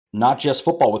Not Just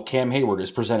Football with Cam Hayward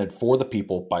is presented for the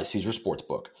people by Caesars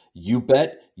Sportsbook. You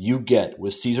bet, you get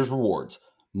with Caesars Rewards.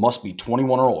 Must be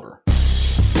 21 or older.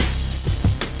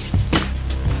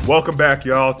 Welcome back,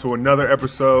 y'all, to another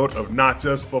episode of Not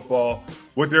Just Football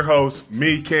with your host,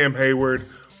 me, Cam Hayward.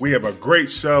 We have a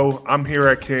great show. I'm here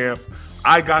at camp.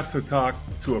 I got to talk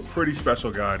to a pretty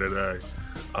special guy today.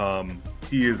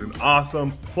 He is an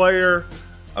awesome player,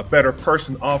 a better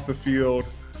person off the field,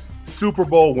 Super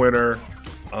Bowl winner.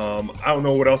 I don't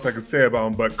know what else I can say about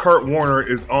him, but Kurt Warner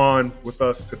is on with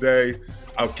us today.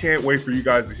 I can't wait for you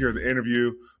guys to hear the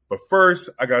interview. But first,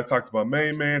 I got to talk to my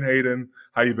main man, Hayden.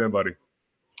 How you been, buddy?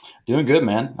 Doing good,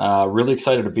 man. Really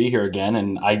excited to be here again.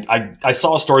 And I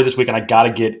saw a story this week, and I got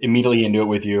to get immediately into it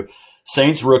with you.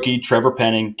 Saints rookie Trevor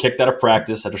Penning kicked out of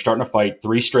practice after starting to fight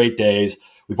 3 straight days.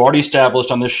 We've already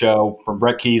established on this show, from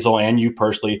Brett Kiesel and you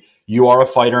personally, you are a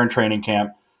fighter in training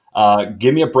camp.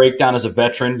 Give me a breakdown as a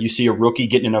veteran. You see a rookie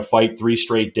getting in a fight 3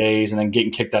 straight days and then getting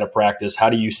kicked out of practice. How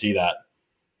do you see that?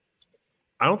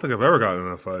 I don't think I've ever gotten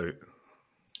in a fight.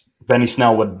 Benny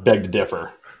Snell would beg to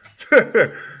differ.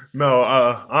 No,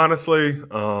 honestly,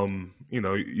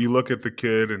 you look at the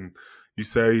kid and you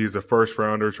say he's a first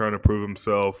rounder trying to prove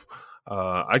himself.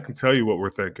 I can tell you what we're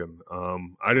thinking.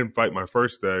 I didn't fight my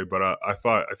first day, but I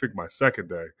fought, I think, my second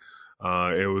day.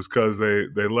 It was because they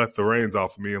let the reins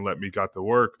off of me and let me got to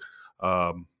work.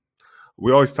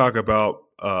 We always talk about,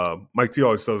 Mike T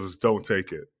always tells us, don't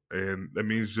take it. And that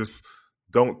means just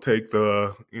don't take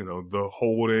the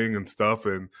holding and stuff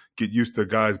and get used to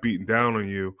guys beating down on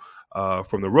you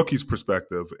from the rookie's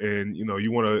perspective. And,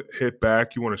 you want to hit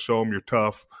back. You want to show them you're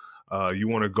tough. You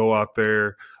want to go out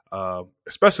there,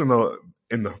 especially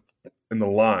in the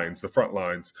lines, the front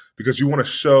lines, because you want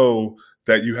to show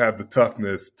that you have the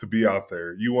toughness to be out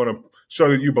there. You want to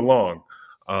show that you belong.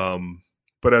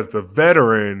 But as the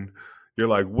veteran, you're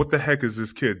like, what the heck is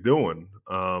this kid doing?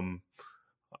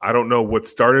 I don't know what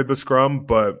started the scrum,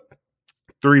 but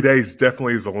 3 days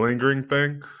definitely is a lingering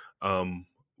thing.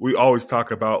 We always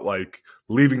talk about like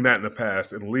leaving that in the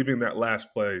past and leaving that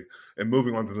last play and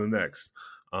moving on to the next.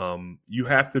 You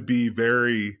have to be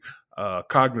very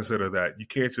cognizant of that. You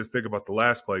can't just think about the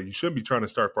last play. You should be trying to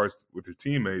start first with your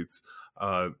teammates.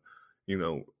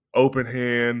 Open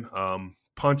hand,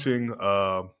 punching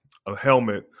a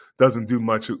helmet doesn't do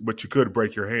much, but you could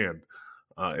break your hand.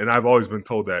 And I've always been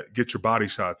told that. Get your body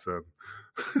shots in.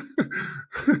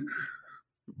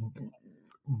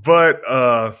 But,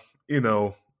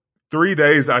 3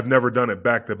 days, I've never done it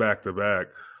back to back to back.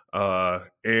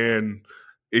 And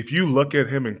if you look at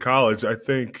him in college, I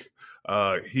think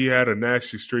he had a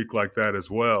nasty streak like that as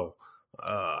well.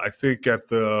 I think at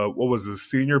the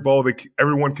Senior Bowl,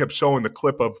 everyone kept showing the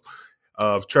clip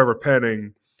of Trevor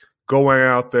Penning going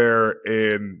out there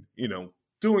and,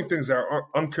 doing things that are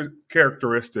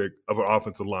uncharacteristic of an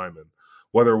offensive lineman,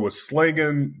 whether it was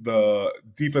slinging the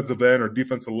defensive end or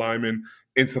defensive lineman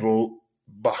into the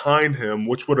behind him,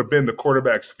 which would have been the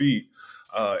quarterback's feet,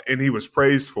 and he was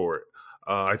praised for it.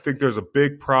 I think there's a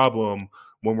big problem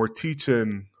when we're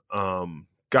teaching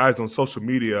guys on social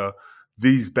media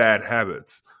these bad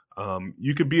habits.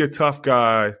 You can be a tough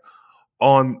guy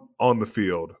on the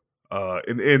field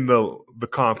in the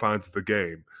confines of the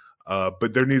game,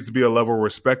 but there needs to be a level of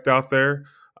respect out there.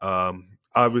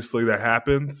 Obviously, that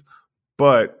happens,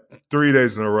 but 3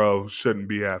 days in a row shouldn't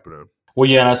be happening. Well,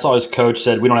 yeah, and I saw his coach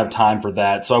said we don't have time for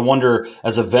that. So I wonder,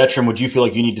 as a veteran, would you feel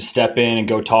like you need to step in and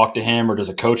go talk to him, or does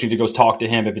a coach need to go talk to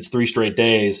him if it's 3 straight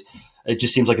days? It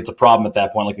just seems like it's a problem at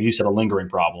that point, like you said, a lingering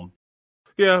problem.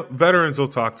 Yeah, veterans will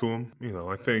talk to him.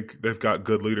 I think they've got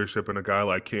good leadership in a guy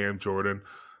like Cam Jordan.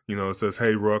 It says,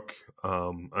 hey, Rook,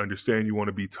 I understand you want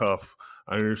to be tough.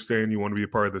 I understand you want to be a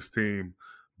part of this team.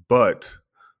 But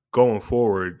going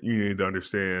forward, you need to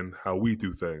understand how we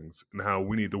do things and how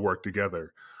we need to work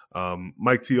together.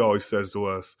 Mike T always says to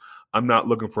us, I'm not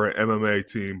looking for an MMA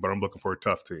team, but I'm looking for a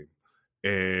tough team.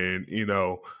 And,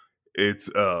 it's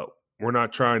we're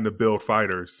not trying to build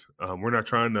fighters. We're not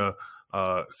trying to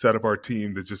set up our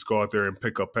team to just go out there and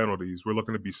pick up penalties. We're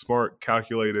looking to be smart,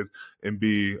 calculated, and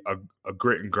be a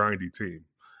grit and grindy team.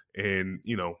 And,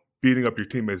 beating up your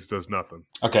teammates does nothing.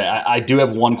 Okay, I do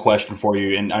have one question for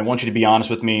you, and I want you to be honest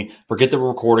with me. Forget the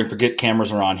recording, forget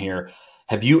cameras are on here.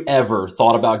 Have you ever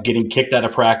thought about getting kicked out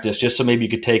of practice just so maybe you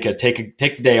could take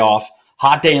the day off?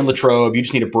 Hot day in Latrobe, you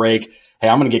just need a break. Hey,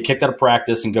 I'm going to get kicked out of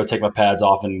practice and go take my pads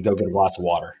off and go get a glass of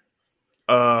water.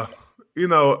 I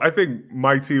think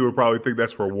Mike T would probably think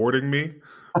that's rewarding me.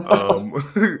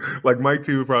 Like Mike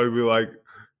T would probably be like,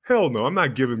 hell no, I'm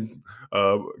not giving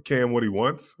Cam what he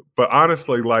wants. But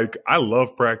honestly, like, I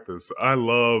love practice. I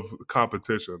love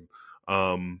competition.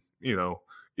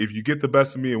 if you get the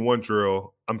best of me in one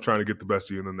drill, I'm trying to get the best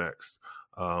of you in the next.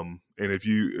 And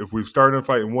if we've started a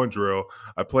fight in one drill,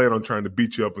 I plan on trying to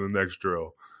beat you up in the next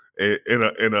drill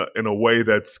in a way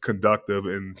that's conductive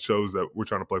and shows that we're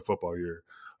trying to play football here.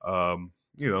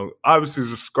 Obviously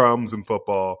there's scrums in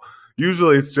football.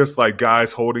 Usually it's just like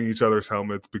guys holding each other's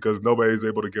helmets because nobody's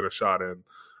able to get a shot in.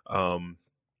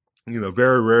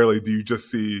 Very rarely do you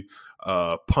just see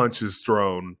punches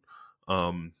thrown.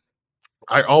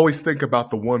 I always think about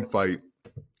the one fight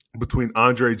between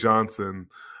Andre Johnson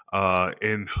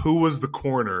and who was the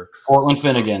corner? Cortland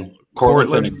Finnegan.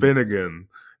 Cortland Finnegan.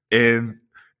 And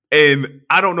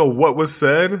I don't know what was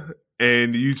said.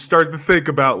 And you start to think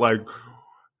about, like,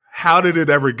 how did it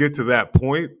ever get to that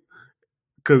point?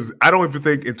 Because I don't even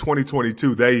think in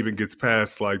 2022 that even gets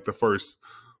past, like, the first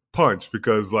punch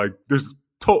because, like, there's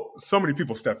so many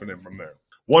people stepping in from there.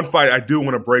 One fight I do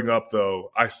want to bring up,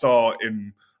 though, I saw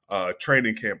in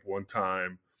training camp one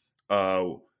time.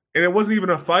 And it wasn't even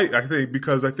a fight, I think,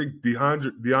 because I think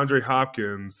DeAndre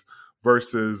Hopkins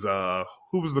versus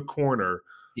who was the corner?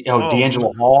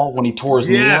 D'Angelo Hall when he tore his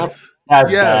knee up?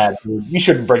 That's bad, dude. You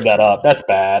shouldn't bring that up. That's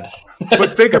bad.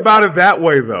 But think about it that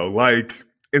way, though. Like,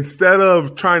 instead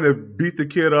of trying to beat the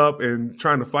kid up and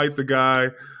trying to fight the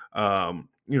guy,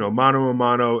 mano a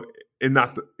mano, and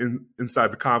not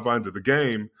inside the confines of the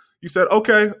game, you said,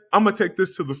 okay, I'm going to take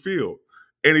this to the field.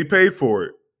 And he paid for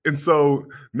it. And so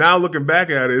now looking back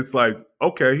at it, it's like,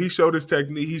 okay, he showed his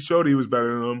technique. He showed he was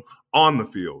better than him on the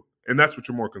field. And that's what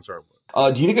you're more concerned with.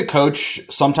 Do you think a coach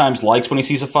sometimes likes when he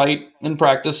sees a fight in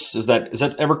practice? Could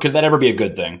that ever be a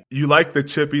good thing? You like the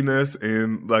chippiness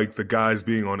and like the guys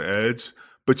being on edge,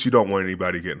 but you don't want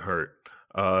anybody getting hurt.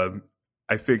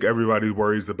 I think everybody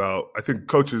worries about, I think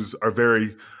coaches are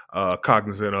very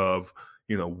cognizant of,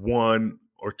 one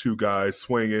or two guys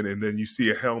swinging and then you see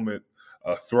a helmet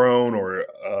thrown or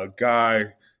a guy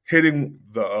hitting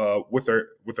with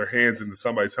their hands into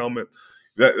somebody's helmet.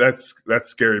 That's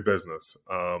scary business.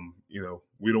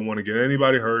 We don't want to get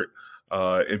anybody hurt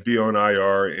and be on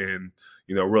IR and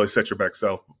really set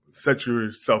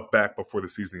yourself back before the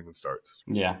season even starts.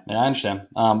 Yeah, I understand.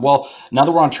 Well, now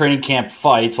that we're on training camp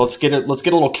fights, let's get a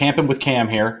little camping with Cam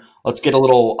here. Let's get a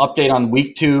little update on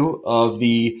week 2 of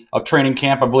training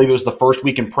camp. I believe it was the first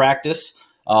week in practice.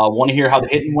 Want to hear how the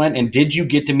hitting went, and did you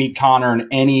get to meet Connor in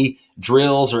any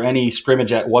drills or any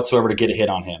scrimmage whatsoever to get a hit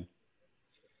on him?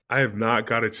 I have not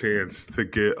got a chance to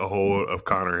get a hold of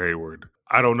Connor Hayward.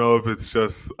 I don't know if it's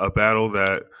just a battle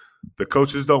that the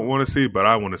coaches don't want to see, but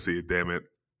I want to see it, damn it,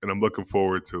 and I'm looking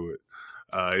forward to it.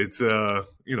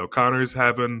 Connor's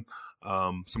having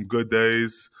some good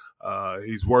days.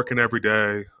 He's working every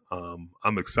day.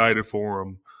 I'm excited for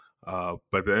him,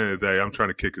 but at the end of the day, I'm trying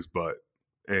to kick his butt.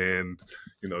 And,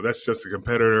 that's just a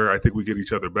competitor. I think we get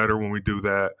each other better when we do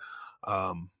that.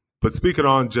 But speaking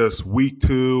on just week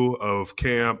 2 of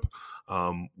camp,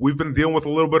 we've been dealing with a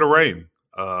little bit of rain.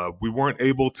 We weren't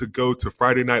able to go to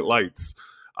Friday Night Lights.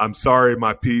 I'm sorry,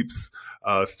 my peeps,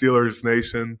 Steelers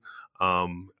Nation.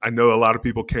 I know a lot of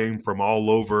people came from all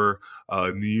over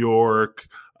New York,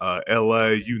 LA,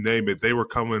 you name it. They were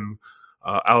coming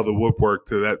out of the woodwork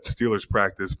to that Steelers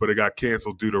practice, but it got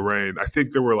canceled due to rain. I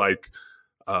think there were like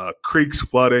creeks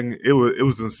flooding. It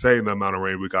was insane the amount of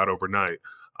rain we got overnight.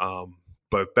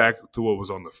 But back to what was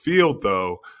on the field,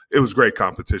 though, it was great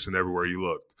competition everywhere you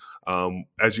looked.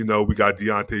 As you know, we got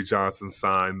Deontay Johnson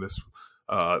signed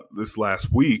this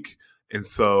last week. And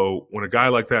so when a guy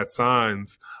like that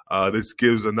signs, this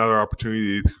gives another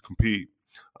opportunity to compete.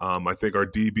 I think our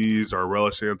DBs are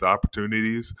relishing the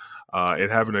opportunities. And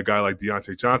having a guy like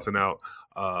Deontay Johnson out,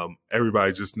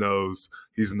 everybody just knows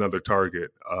he's another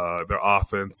target. Their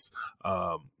offense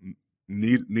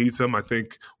needs him. I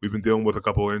think we've been dealing with a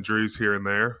couple injuries here and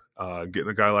there. Getting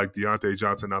a guy like Deontay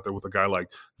Johnson out there with a guy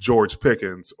like George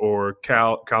Pickens or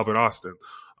Calvin Austin,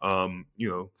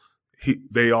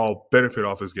 they all benefit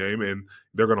off his game, and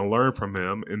they're going to learn from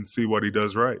him and see what he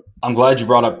does right. I'm glad you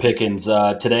brought up Pickens.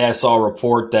 Today I saw a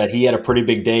report that he had a pretty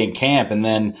big day in camp,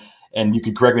 and you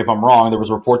could correct me if I'm wrong, there was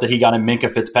a report that he got in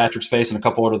Minkah Fitzpatrick's face and a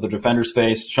couple of the defenders'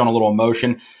 face, showing a little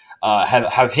emotion.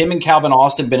 Have him and Calvin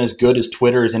Austin been as good as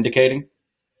Twitter is indicating?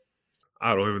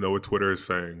 I don't even know what Twitter is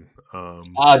saying.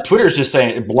 Twitter is just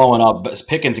saying blowing up. But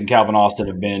Pickens and Calvin Austin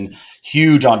have been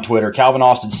huge on Twitter. Calvin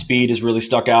Austin's speed has really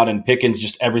stuck out, and Pickens,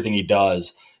 just everything he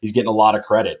does, he's getting a lot of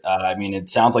credit. It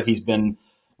sounds like he's been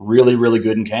really, really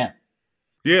good in camp.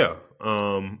 Yeah.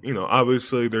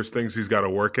 Obviously there's things he's got to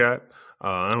work at.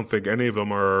 I don't think any of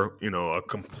them are, a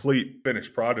complete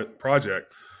finished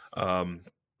project.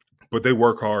 But they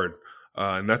work hard,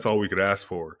 and that's all we could ask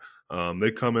for.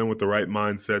 They come in with the right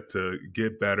mindset to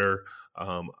get better.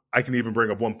 I can even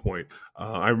bring up one point.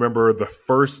 I remember the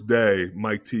first day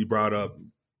Mike T brought up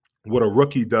what a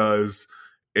rookie does.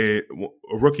 A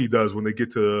rookie does when they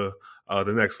get to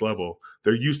the next level.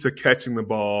 They're used to catching the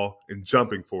ball and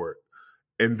jumping for it,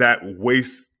 and that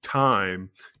wastes time,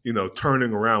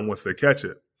 turning around once they catch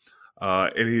it.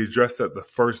 And he addressed that the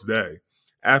first day.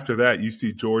 After that, you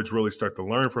see George really start to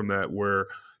learn from that, where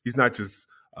he's not just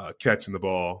catching the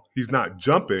ball, he's not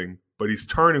jumping, but he's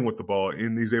turning with the ball,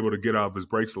 and he's able to get off his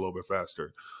brakes a little bit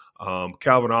faster.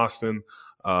 Calvin Austin,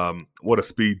 what a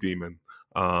speed demon.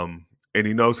 And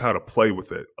he knows how to play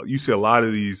with it. You see a lot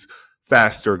of these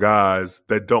faster guys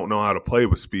that don't know how to play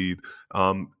with speed,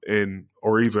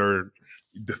 or either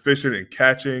deficient in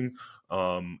catching,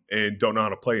 and don't know how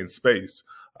to play in space.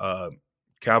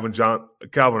 Calvin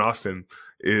Austin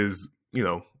is,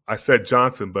 I said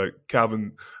Johnson, but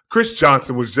Chris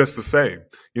Johnson was just the same.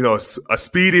 A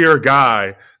speedier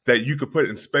guy that you could put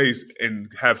in space and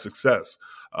have success.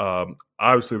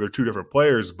 Obviously, they're two different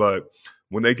players, but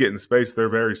when they get in space, they're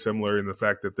very similar in the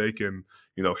fact that they can,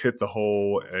 hit the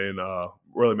hole and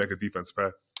really make a defense pay.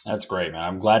 That's great, man.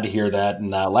 I'm glad to hear that. And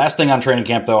last thing on training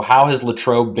camp, though, how has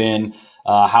Latrobe been?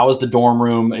 How is the dorm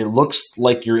room? It looks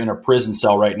like you're in a prison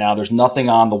cell right now. There's nothing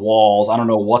on the walls. I don't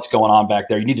know what's going on back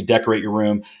there. You need to decorate your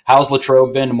room. How's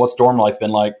Latrobe been, and what's dorm life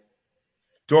been like?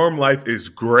 Dorm life is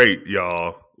great,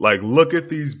 y'all. Like, look at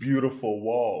these beautiful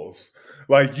walls.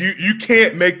 Like, you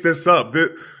can't make this up.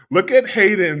 Look at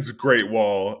Hayden's great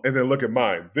wall, and then look at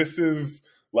mine. This is,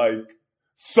 like,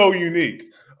 so unique.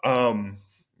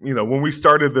 When we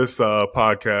started this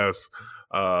podcast,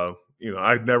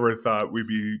 I never thought we'd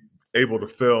be able to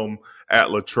film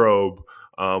at Latrobe.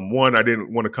 One, I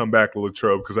didn't want to come back to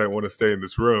Latrobe because I didn't want to stay in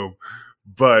this room.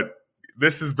 But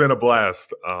this has been a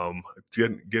blast,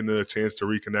 getting a chance to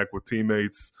reconnect with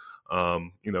teammates.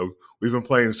 We've been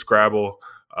playing Scrabble.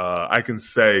 I can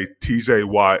say TJ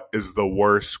Watt is the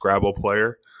worst Scrabble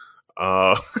player.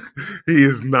 He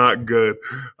is not good.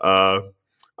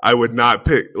 I would not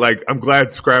pick, I'm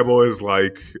glad Scrabble is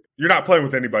you're not playing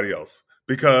with anybody else,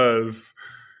 because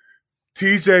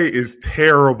TJ is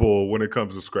terrible when it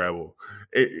comes to Scrabble.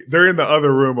 They're in the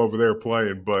other room over there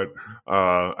playing, but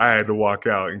I had to walk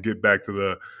out and get back to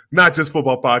the Not Just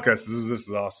Football podcast. This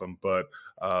is awesome, but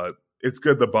it's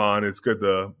good to bond. It's good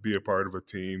to be a part of a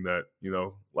team that,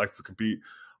 likes to compete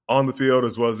on the field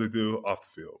as well as they do off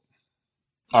the field.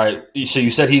 All right. So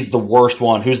you said he's the worst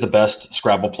one. Who's the best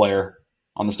Scrabble player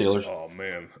on the Steelers? Oh,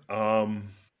 man.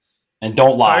 And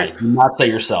don't lie. Do not say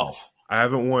yourself. I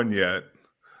haven't won yet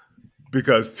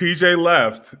because TJ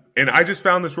left, and I just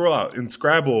found this rule out in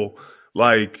Scrabble.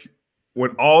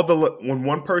 When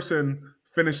one person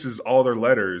finishes all their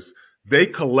letters, they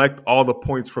collect all the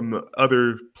points from the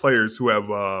other players who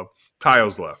have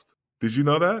tiles left. Did you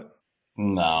know that?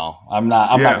 No, I'm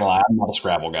not. I'm not gonna lie. I'm not a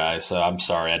Scrabble guy, so I'm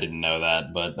sorry I didn't know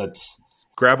that. But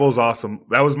Scrabble is awesome.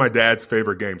 That was my dad's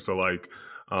favorite game. So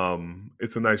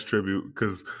it's a nice tribute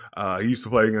because he used to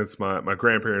play against my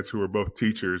grandparents who were both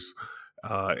teachers,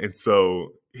 and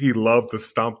so he loved to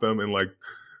stomp them and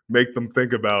make them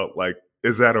think about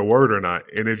is that a word or not?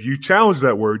 And if you challenge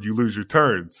that word, you lose your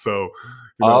turn. So,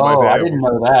 I didn't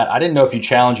know that. I didn't know if you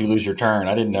challenge, you lose your turn.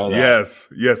 I didn't know that. Yes,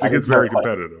 it gets very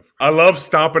competitive. I love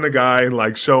stomping a guy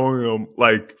and showing him.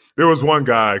 There was one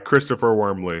guy, Christopher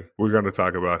Wormley. We're going to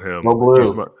talk about him. Go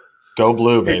blue, go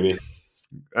blue, baby.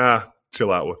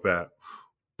 Chill out with that.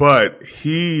 But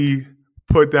he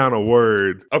put down a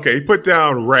word. Okay, he put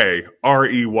down Ray,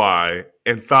 R-E-Y,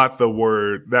 and thought that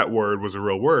word was a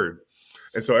real word.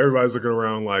 And so everybody's looking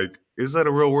around is that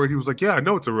a real word? He was like, yeah, I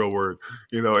know it's a real word.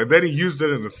 And then he used it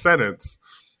in a sentence.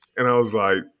 And I was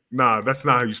like, nah, that's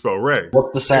not how you spell Ray.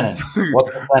 What's the sentence?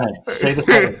 Say the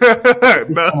sentence.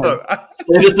 No.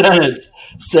 Say the sentence.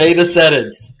 Say the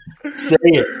sentence. Say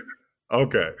it.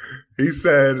 Okay. He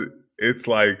said it's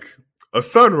like a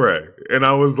sun ray. And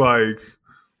I was like,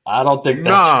 I don't think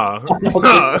that's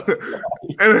nah.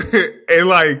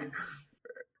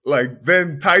 And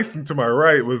then Tyson to my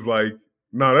right was like,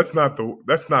 no, that's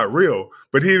not real.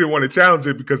 But he didn't want to challenge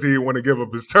it because he didn't want to give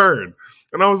up his turn.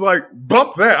 And I was like,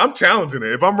 bump that. I'm challenging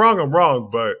it. If I'm wrong, I'm wrong.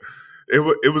 But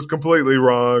it was completely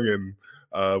wrong.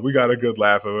 And we got a good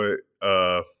laugh of it.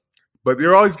 But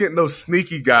you're always getting those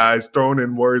sneaky guys throwing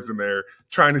in words in there,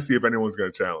 trying to see if anyone's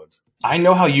going to challenge. I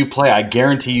know how you play. I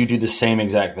guarantee you do the same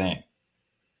exact thing.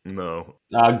 No.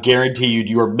 I guarantee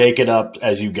you are making it up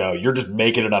as you go. You're just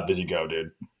making it up as you go,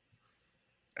 dude.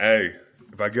 Hey,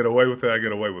 if I get away with it, I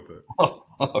get away with it. Oh,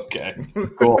 okay,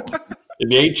 cool.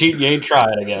 If you ain't cheating, you ain't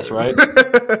trying, I guess, right?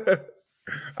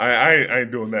 I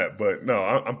ain't doing that, but no,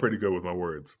 I'm pretty good with my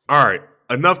words. All right,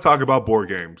 enough talk about board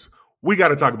games. we got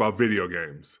to talk about video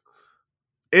games.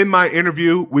 In my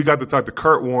interview, we got to talk to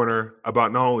Kurt Warner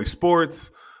about not only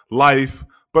sports, life,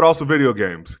 but also video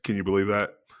games. Can you believe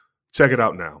that? Check it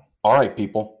out now. All right,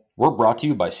 people. We're brought to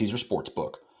you by Caesar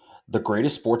Sportsbook, the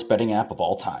greatest sports betting app of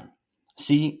all time.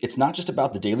 See, it's not just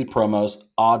about the daily promos,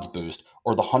 odds boost,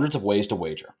 or the hundreds of ways to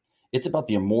wager. It's about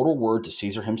the immortal word to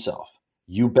Caesar himself.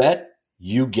 You bet,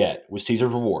 you get with Caesar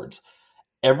Rewards.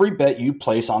 Every bet you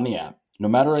place on the app, no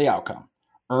matter the outcome,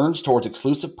 earns towards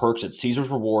exclusive perks at Caesar's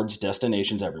Rewards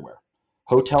destinations everywhere.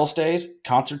 Hotel stays,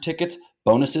 concert tickets,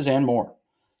 bonuses, and more.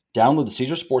 Download the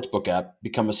Caesar Sportsbook app,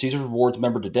 become a Caesar's Rewards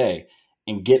member today,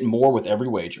 and get more with every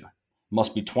wager.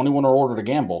 Must be 21 or older to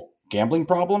gamble. Gambling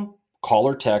problem? Call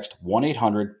or text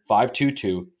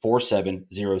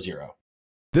 1-800-522-4700.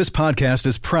 This podcast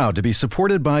is proud to be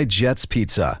supported by Jets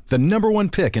Pizza, the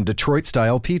 #1 pick in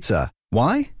Detroit-style pizza.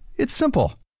 Why? It's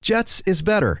simple. Jets is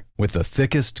better. With the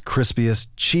thickest, crispiest,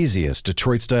 cheesiest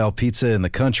Detroit-style pizza in the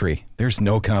country, there's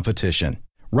no competition.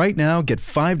 Right now, get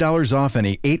 $5 off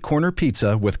any 8-corner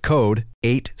pizza with code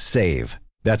 8SAVE.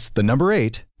 That's the number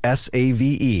 8,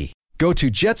 S-A-V-E. Go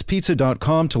to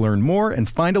jetspizza.com to learn more and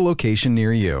find a location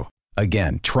near you.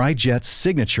 Again, try Jet's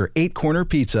signature 8-corner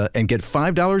pizza and get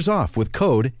 $5 off with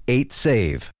code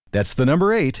 8SAVE. That's the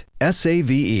number 8,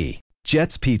 S-A-V-E.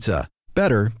 Jet's Pizza.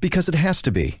 Better because it has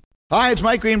to be. Hi, it's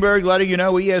Mike Greenberg letting you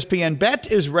know ESPN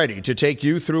Bet is ready to take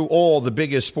you through all the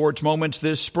biggest sports moments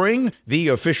this spring. The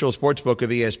official sportsbook of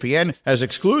ESPN has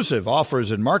exclusive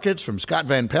offers and markets from Scott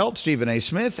Van Pelt, Stephen A.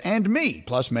 Smith, and me,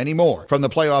 plus many more. From the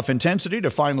playoff intensity to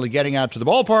finally getting out to the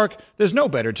ballpark, there's no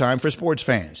better time for sports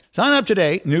fans. Sign up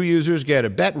today. New users get a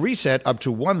bet reset up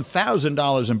to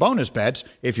 $1,000 in bonus bets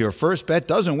if your first bet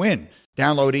doesn't win.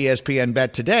 Download ESPN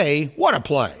Bet today. What a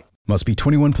play. Must be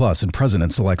 21 plus and present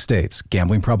in select states.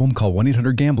 Gambling problem? Call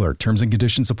 1-800-GAMBLER. Terms and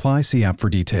conditions apply. See app for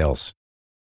details.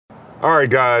 All right,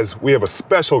 guys, we have a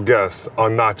special guest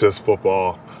on Not Just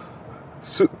Football.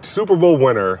 Super Bowl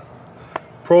winner,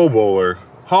 Pro Bowler,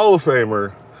 Hall of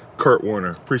Famer, Kurt Warner.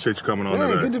 Appreciate you coming on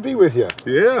today. Good to be with you.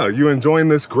 Yeah, you enjoying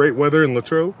this great weather in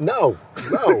Latrobe? No.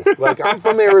 Like, I'm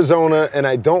from Arizona, and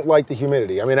I don't like the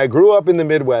humidity. I mean, I grew up in the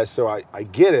Midwest, so I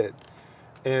get it.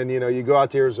 And, you know, you go out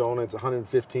to Arizona, it's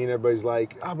 115, everybody's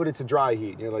like, but it's a dry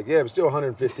heat. And you're like, yeah, it's still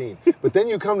 115. But then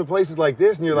you come to places like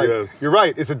this, and you're like, yes. You're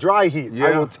right, it's a dry heat. Yeah.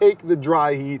 I will take the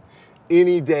dry heat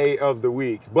any day of the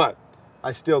week. But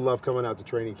I still love coming out to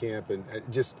training camp, and it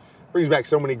just brings back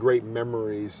so many great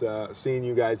memories, seeing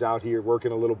you guys out here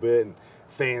working a little bit, and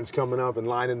fans coming up and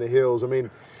lining the hills. I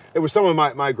mean, it was some of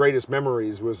my greatest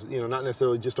memories was, you know, not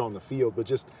necessarily just on the field, but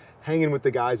just hanging with the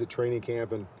guys at training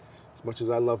camp. And as much as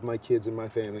I love my kids and my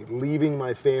family, leaving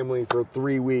my family for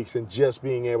 3 weeks and just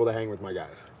being able to hang with my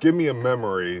guys. Give me a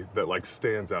memory that, like,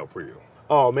 stands out for you.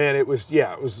 Oh, man, it was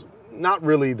not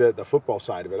really the football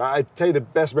side of it. I tell you, the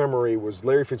best memory was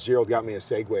Larry Fitzgerald got me a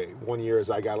Segway one year as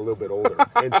I got a little bit older.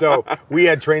 And so we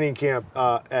had training camp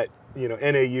at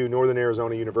NAU, Northern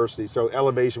Arizona University. So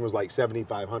elevation was like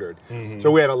 7,500. Mm-hmm.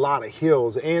 So we had a lot of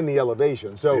hills and the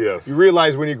elevation. So You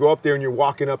realize when you go up there and you're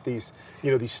walking up these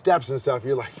steps and stuff,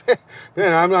 you're like,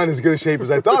 man, I'm not in as good a shape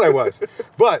as I thought I was.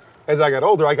 But as I got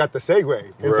older, I got the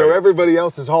Segway. And so everybody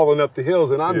else is hauling up the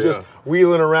hills, and I'm just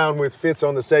wheeling around with Fitz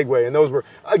on the Segway. And those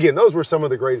were some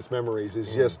of the greatest memories,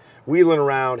 is just wheeling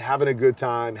around, having a good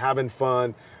time, having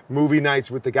fun, movie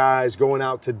nights with the guys, going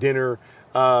out to dinner,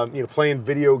 playing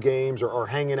video games or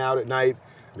hanging out at night.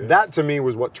 Yeah. That, to me,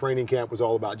 was what training camp was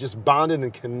all about, just bonding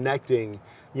and connecting,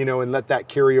 and let that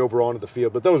carry over onto the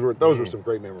field. But those were some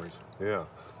great memories. Yeah.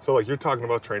 So, like, you're talking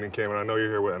about training camp, and I know you're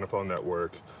here with NFL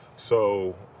Network.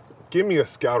 So give me a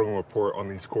scouting report on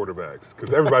these quarterbacks,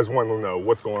 because everybody's wanting to know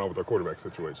what's going on with their quarterback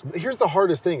situation. Here's the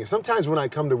hardest thing. Sometimes when I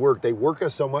come to work, they work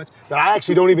us so much that I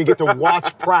actually don't even get to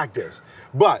watch practice.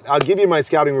 But I'll give you my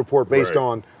scouting report based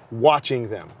on watching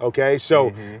them, okay?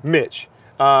 So, Mitch.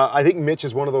 I think Mitch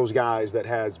is one of those guys that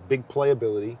has big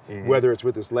playability, whether it's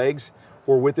with his legs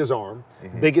or with his arm.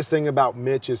 Biggest thing about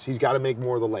Mitch is he's got to make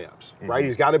more of the layups, right?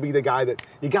 He's got to be the guy that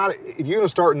if you're going to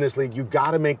start in this league, you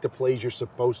got to make the plays you're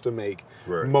supposed to make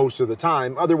most of the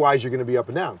time. Otherwise, you're going to be up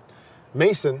and down.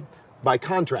 Mason, by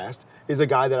contrast, is a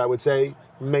guy that I would say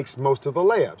makes most of the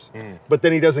layups, but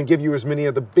then he doesn't give you as many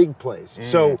of the big plays.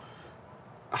 So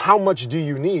how much do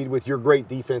you need with your great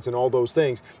defense and all those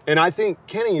things? And I think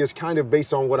Kenny is kind of,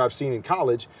 based on what I've seen in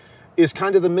college, is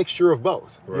kind of the mixture of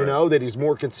both. That he's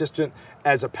more consistent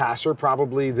as a passer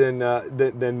probably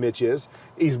than Mitch is.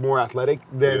 He's more athletic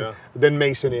than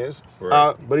Mason is,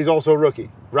 but he's also a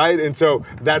rookie, right? And so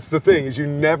that's the thing, is you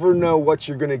never know what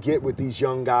you're going to get with these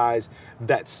young guys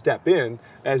that step in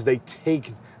as they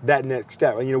take that next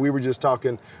step. And, we were just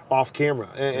talking off camera,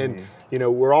 and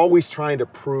we're always trying to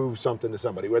prove something to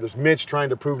somebody, whether it's Mitch trying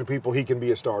to prove to people he can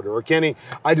be a starter, or Kenny,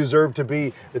 I deserve to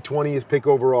be the 20th pick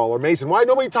overall, or Mason, why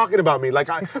nobody talking about me? Like,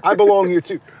 I belong here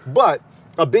too. But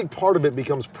a big part of it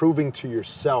becomes proving to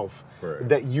yourself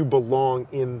that you belong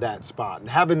in that spot, and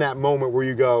having that moment where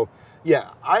you go,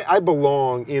 yeah, I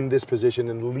belong in this position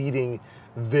and leading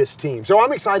this team. So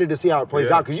I'm excited to see how it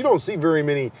plays out, because you don't see very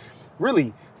many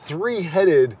really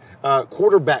three-headed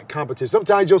quarterback competition.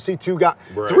 Sometimes you'll see two guys,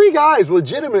 three guys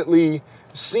legitimately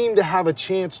seem to have a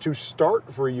chance to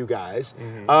start for you guys.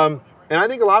 And I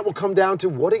think a lot will come down to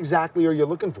what exactly are you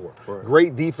looking for.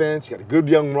 Great defense, you got a good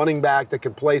young running back that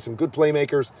can play, some good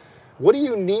playmakers. What do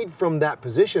you need from that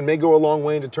position may go a long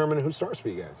way in determining who starts for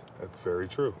you guys. That's very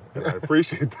true. And I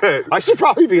appreciate that. I should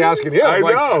probably be asking him. I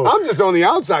know. I'm just on the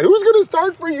outside. Who's going to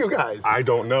start for you guys? I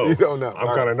don't know. You don't know.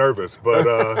 I'm kind of nervous. But,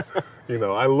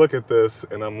 I look at this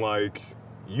and I'm like,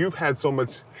 you've had so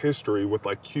much history with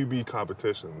like QB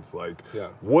competitions. Like,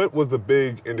 what was the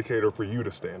big indicator for you to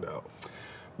stand out?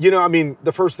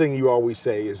 The first thing you always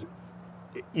say is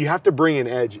you have to bring an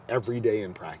edge every day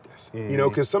in practice,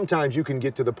 because sometimes you can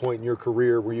get to the point in your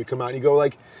career where you come out and you go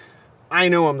like, I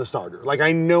know I'm the starter. Like,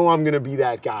 I know I'm going to be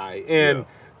that guy. And,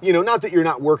 not that you're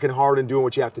not working hard and doing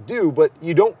what you have to do, but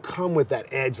you don't come with that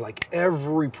edge. Like,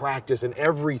 every practice and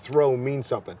every throw means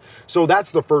something. So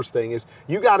that's the first thing, is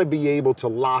you got to be able to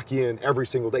lock in every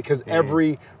single day, because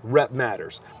every rep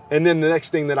matters. And then the next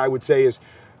thing that I would say is,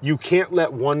 you can't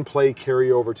let one play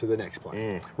carry over to the next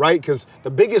play, right? Because the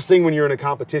biggest thing when you're in a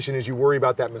competition is you worry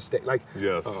about that mistake. Like,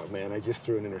 oh man, I just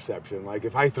threw an interception. Like,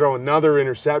 if I throw another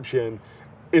interception,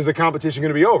 is the competition going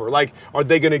to be over? Like, are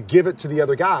they going to give it to the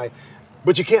other guy?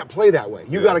 But you can't play that way.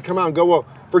 You got to come out and go, well,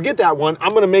 forget that one.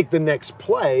 I'm going to make the next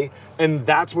play, and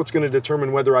that's what's going to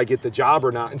determine whether I get the job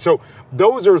or not. And so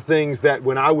those are things that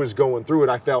when I was going through it,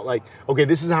 I felt like, okay,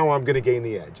 this is how I'm going to gain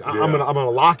the edge. I'm going to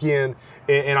lock in,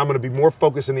 and I'm going to be more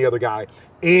focused than the other guy.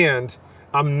 And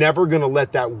I'm never going to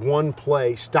let that one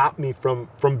play stop me from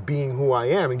being who I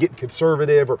am and getting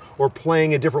conservative or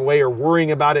playing a different way or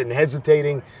worrying about it and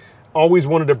hesitating. Always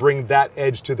wanted to bring that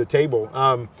edge to the table.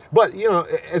 But,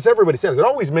 as everybody says, it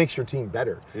always makes your team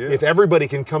better. If everybody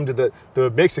can come to the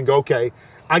mix and go, okay,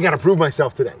 I got to prove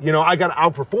myself today. I got to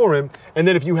outperform him. And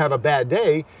then if you have a bad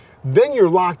day, then you're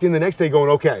locked in the next day going,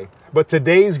 okay, but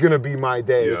today's going to be my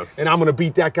day. And I'm going to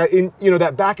beat that guy. And,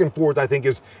 that back and forth, I think,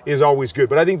 is always good.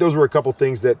 But I think those were a couple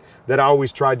things that I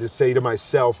always tried to say to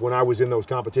myself when I was in those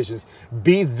competitions.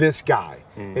 Be this guy.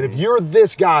 And if you're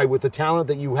this guy with the talent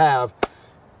that you have,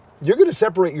 you're going to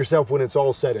separate yourself when it's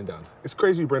all said and done. It's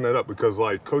crazy you bring that up, because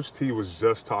like Coach T was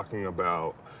just talking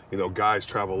about, guys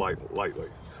travel lightly,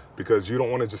 because you don't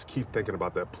want to just keep thinking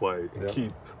about that play and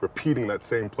keep repeating that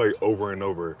same play over and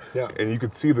over. And you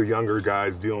could see the younger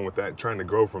guys dealing with that, trying to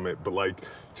grow from it, but like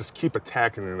just keep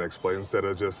attacking the next play instead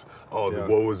of just,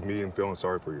 woe is me and feeling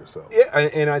sorry for yourself.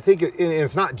 And I think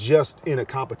it's not just in a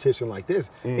competition like this,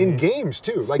 in games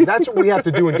too. Like, that's what we have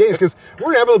to do in games, because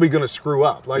we're inevitably going to screw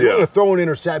up. Like, we're going to throw an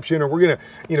interception, or we're going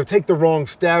to, take the wrong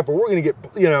step, or we're going to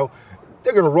get,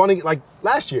 they're going to run it. Like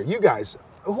last year, you guys,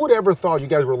 who would ever thought you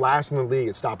guys were last in the league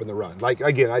at stopping the run? Like,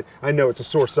 again, I know it's a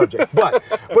sore subject, but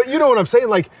you know what I'm saying?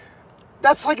 Like,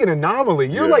 that's like an anomaly.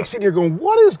 You're like sitting here going,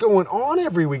 what is going on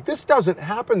every week? This doesn't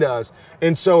happen to us.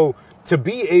 And so to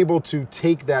be able to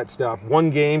take that stuff, one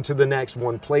game to the next,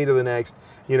 one play to the next,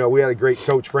 we had a great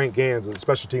coach, Frank Gans, a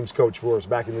special teams coach for us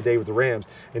back in the day with the Rams,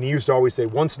 and he used to always say,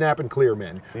 one snap and clear,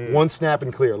 man. One snap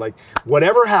and clear. Like,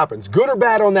 whatever happens, good or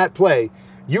bad on that play,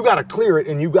 you got to clear it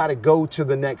and you got to go to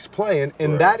the next play.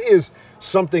 And that is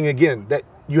something, again, that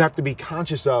you have to be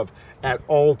conscious of at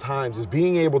all times, is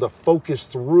being able to focus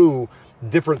through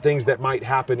different things that might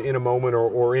happen in a moment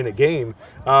or in a game.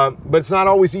 But it's not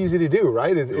always easy to do,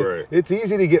 right? It's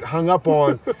easy to get hung up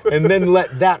on and then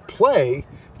let that play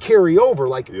carry over.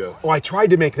 Like, I tried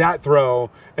to make that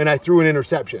throw and I threw an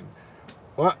interception.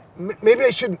 Well, maybe I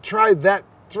shouldn't try that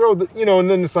throw, and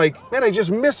then it's like, man, I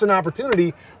just missed an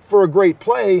opportunity for a great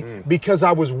play because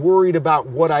I was worried about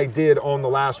what I did on the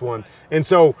last one. And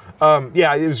so,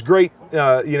 it was great.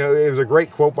 It was a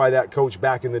great quote by that coach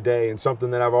back in the day, and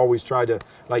something that I've always tried to,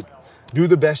 like, do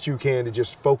the best you can to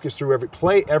just focus through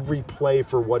every play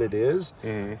for what it is,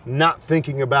 not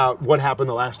thinking about what happened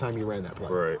the last time you ran that play.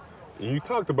 Right. You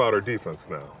talked about our defense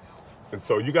now, and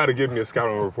so you got to give me a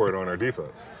scouting report on our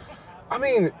defense. I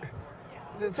mean,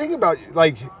 the thing about,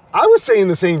 like, I was saying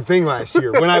the same thing last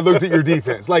year when I looked at your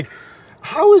defense. Like,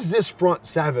 how is this front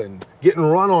seven getting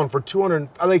run on for 200?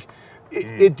 Like,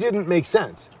 it didn't make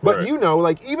sense. But Right. you know,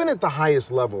 like even at the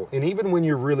highest level, and even when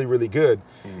you're really, really good,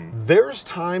 there's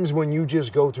times when you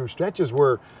just go through stretches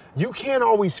where you can't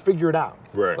always figure it out.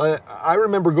 Right. I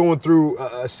remember going through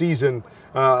a season,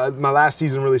 my last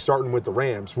season really starting with the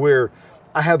Rams, where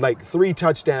I had like 3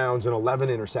 touchdowns and 11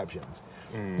 interceptions.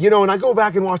 You know, and I go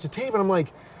back and watch the tape and I'm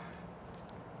like,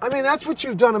 I mean, that's what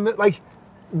you've done. Like,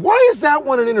 why is that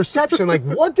one an interception? Like,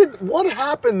 what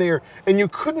happened there? And you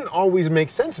couldn't always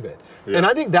make sense of it. Yeah. And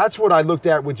I think that's what I looked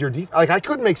at with your defense. Like, I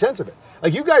couldn't make sense of it.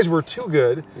 Like, you guys were too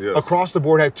good Yes. across the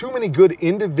board, had too many good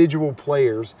individual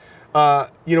players,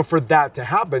 you know, for that to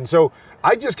happen. So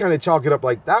I just kind of chalk it up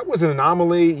like that was an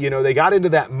anomaly. You know, they got into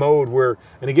that mode where,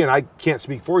 and again, I can't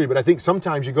speak for you, but I think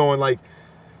sometimes you're going like,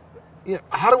 you know,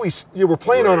 how do we, you know, we're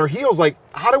playing on our heels. Like,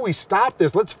 how do we stop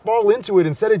this? Let's fall into it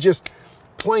instead of just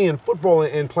playing football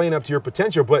and playing up to your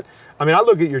potential. But I mean, I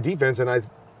look at your defense and I,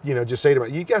 you know, just say to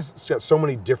myself, you guys got so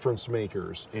many difference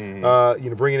makers. You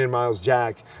know, bringing in Miles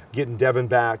Jack, getting Devin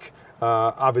back,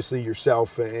 obviously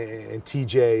yourself and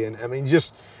TJ, and I mean,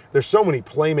 just there's so many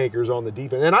playmakers on the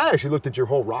defense. And I actually looked at your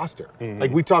whole roster.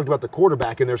 Like we talked about the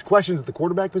quarterback, and there's questions at the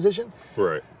quarterback position.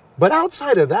 Right. But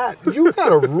outside of that, you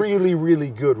got a really, really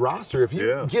good roster. If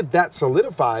you get that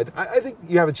solidified, I think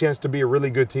you have a chance to be a really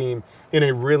good team in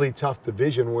a really tough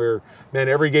division where, man,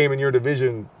 every game in your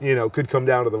division, you know, could come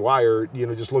down to the wire, you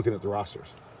know, just looking at the rosters.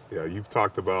 Yeah, you've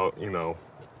talked about, you know,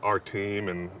 our team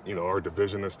and, you know, our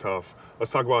division is tough.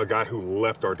 Let's talk about a guy who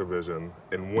left our division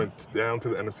and went down to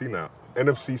the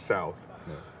NFC South,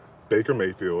 Baker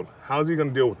Mayfield. How's he going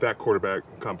to deal with that quarterback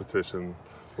competition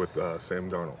with Sam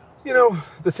Darnold? You know,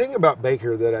 the thing about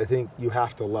Baker that I think you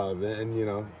have to love, and you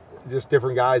know, just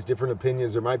different guys, different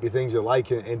opinions. There might be things you like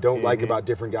and don't like about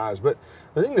different guys. But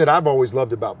the thing that I've always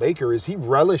loved about Baker is he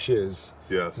relishes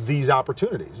these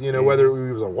opportunities. You know, whether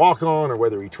he was a walk-on or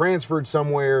whether he transferred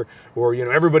somewhere or, you know,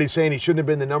 everybody's saying he shouldn't have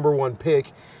been the number 1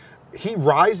 pick. He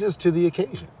rises to the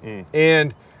occasion.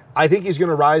 And I think he's going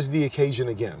to rise to the occasion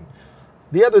again.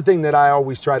 The other thing that I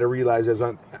always try to realize as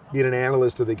I'm being an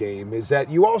analyst of the game is that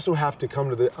you also have to come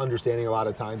to the understanding a lot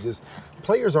of times is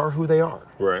players are who they are.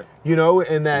 Right. You know,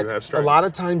 and that a lot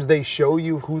of times they show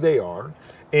you who they are.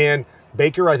 And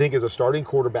Baker, I think, is a starting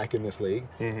quarterback in this league.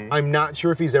 I'm not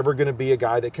sure if he's ever going to be a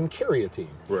guy that can carry a team.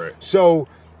 Right. So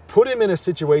put him in a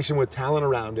situation with talent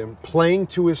around him, playing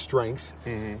to his strengths.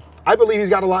 I believe he's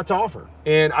got a lot to offer.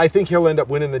 And I think he'll end up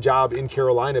winning the job in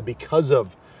Carolina because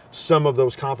of some of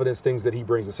those confidence things that he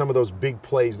brings and some of those big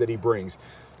plays that he brings.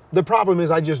 The problem is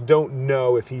I just don't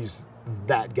know if he's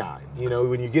that guy. You know,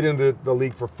 when you get into the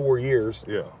league for 4 years.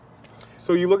 Yeah.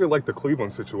 So you look at like the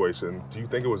Cleveland situation, do you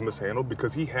think it was mishandled?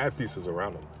 Because he had pieces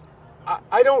around him.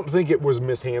 I don't think it was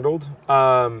mishandled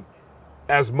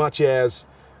as much as,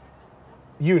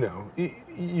 you know,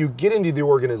 you get into the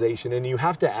organization and you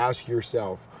have to ask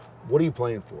yourself, what are you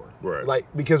playing for? Right. Like,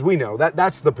 because we know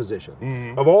that's the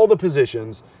position. Of all the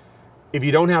positions, if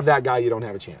you don't have that guy, you don't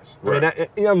have a chance. Right. I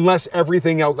mean, unless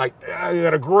everything else, like you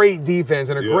got a great defense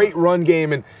and a great run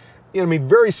game, and you know, I mean,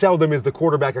 very seldom is the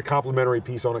quarterback a complementary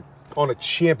piece on a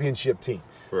championship team.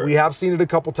 Right. We have seen it a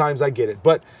couple times. I get it,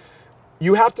 but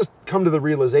you have to come to the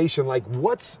realization, like,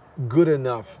 what's good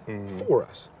enough for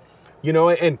us? You know,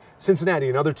 and Cincinnati,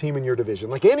 another team in your division,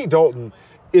 like Andy Dalton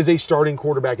is a starting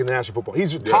quarterback in the National Football.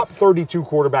 He's a top 32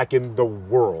 quarterback in the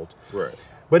world. Right.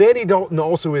 But Andy Dalton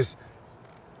also is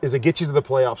a get you to the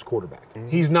playoffs quarterback.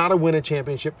 He's not a win a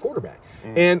championship quarterback.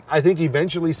 And I think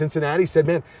eventually Cincinnati said,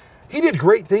 man, he did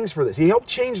great things for this. He helped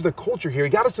change the culture here. He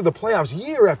got us to the playoffs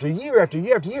year after year after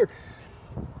year after year.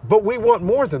 But we want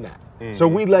more than that. So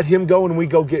we let him go and we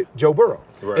go get Joe Burrow.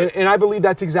 Right. And I believe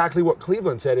that's exactly what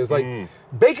Cleveland said is like,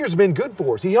 Baker's been good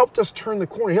for us. He helped us turn the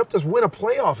corner. He helped us win a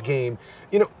playoff game.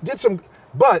 You know,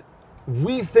 but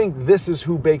we think this is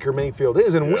who Baker Mayfield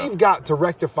is. And we've got to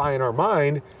rectify in our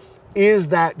mind, is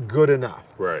that good enough?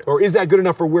 Right. Or is that good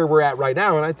enough for where we're at right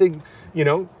now? And I think, you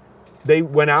know, they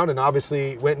went out and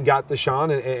obviously went and got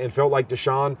Deshaun and felt like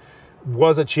Deshaun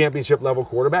was a championship level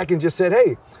quarterback and just said,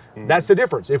 hey, that's the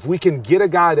difference. If we can get a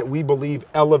guy that we believe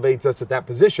elevates us at that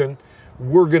position,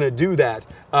 we're going to do that.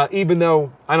 Even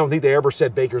though I don't think they ever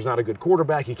said Baker's not a good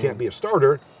quarterback, he can't be a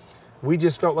starter. We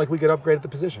just felt like we could upgrade at the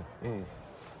position.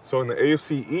 So in the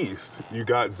AFC East, you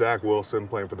got Zach Wilson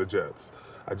playing for the Jets.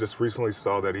 I just recently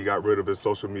saw that he got rid of his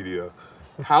social media.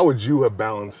 How would you have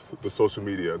balanced the social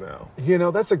media now? You know,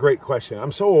 that's a great question.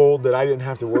 I'm so old that I didn't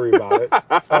have to worry about it.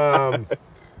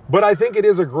 But I think it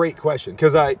is a great question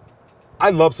because I I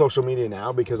love social media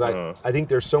now because I think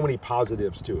there's so many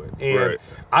positives to it. And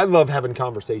I love having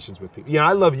conversations with people.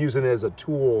 I love using it as a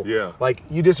tool. Yeah. Like,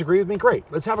 you disagree with me? Great.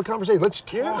 Let's have a conversation. Let's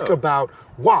talk about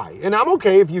why. And I'm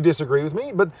okay if you disagree with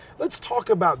me, but let's talk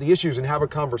about the issues and have a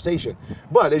conversation.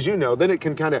 But as you know, then it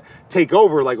can kind of take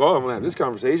over, like, oh, I'm going to have this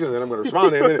conversation, and then I'm going to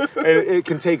respond. And it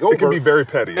can take over. It can be very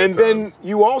petty. And then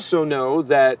you also know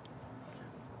that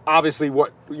obviously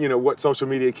what social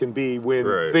media can be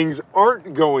when things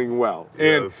aren't going well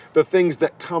and the things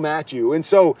that come at you. And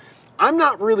so I'm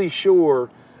not really sure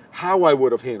how I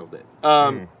would have handled it.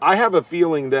 I have a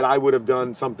feeling that I would have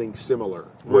done something similar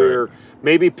where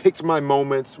maybe picked my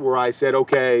moments where I said,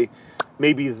 okay,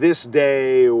 maybe this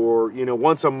day or,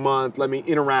 once a month, let me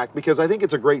interact, because I think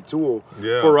it's a great tool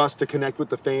for us to connect with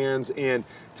the fans and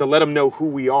to let them know who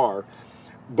we are.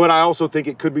 But I also think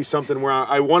it could be something where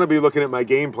I want to be looking at my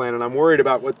game plan, and I'm worried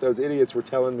about what those idiots were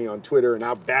telling me on Twitter and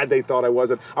how bad they thought I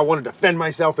was. And I want to defend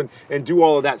myself and do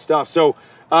all of that stuff. So,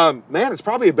 man, it's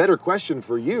probably a better question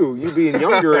for you being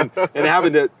younger and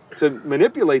having to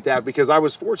manipulate that, because I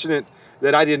was fortunate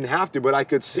that I didn't have to, but I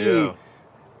could see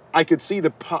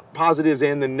the positives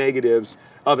and the negatives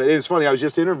of it. It's funny, I was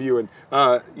just interviewing,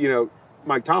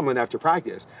 Mike Tomlin after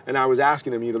practice, and I was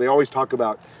asking him, they always talk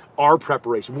about our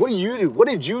preparation. What do you do? What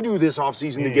did you do this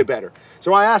offseason to get better?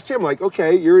 So I asked him, like,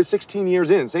 okay, you're 16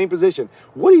 years in, same position.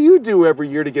 What do you do every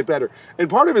year to get better? And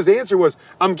part of his answer was,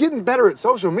 I'm getting better at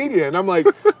social media. And I'm like,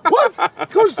 what?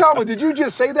 Coach Tomlin, did you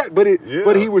just say that?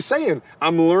 But he was saying,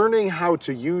 I'm learning how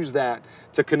to use that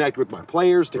to connect with my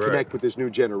players, to connect with this new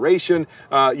generation,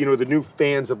 the new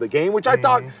fans of the game, which I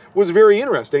thought was very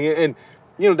interesting. And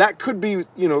that could be,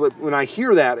 when I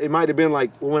hear that, it might have been like,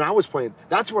 well, when I was playing,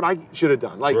 that's what I should have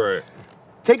done. Like,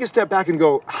 take a step back and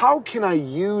go, how can I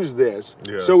use this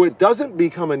so it doesn't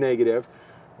become a negative,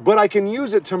 but I can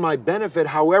use it to my benefit,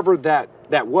 however that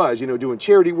was, doing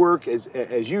charity work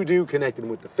as you do, connecting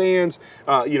with the fans,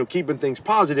 keeping things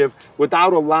positive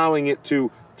without allowing it to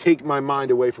take my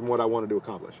mind away from what I wanted to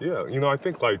accomplish. Yeah, I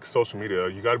think like social media,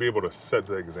 you got to be able to set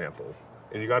the example.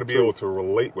 And you got to be able to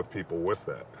relate with people with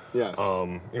that. Yes.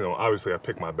 Obviously I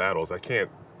pick my battles. I can't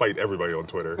fight everybody on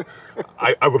Twitter.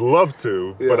 I would love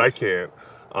to, but I can't.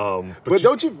 But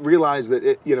don't you realize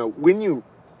that, when you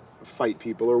fight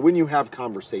people or when you have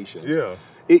conversations,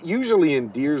 it usually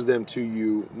endears them to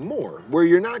you more, where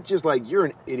you're not just like, you're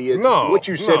an idiot. What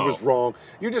you said was wrong.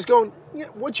 You're just going,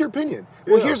 what's your opinion?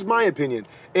 Well, here's my opinion.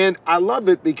 And I love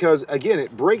it because, again,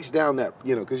 it breaks down that,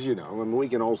 because, we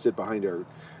can all sit behind our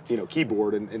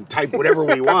keyboard and type whatever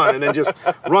we want and then just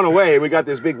run away. We got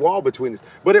this big wall between us.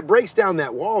 But it breaks down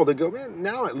that wall to go, man,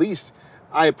 now at least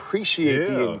I appreciate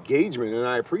the engagement, and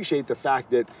I appreciate the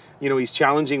fact that, he's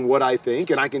challenging what I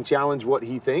think and I can challenge what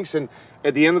he thinks. And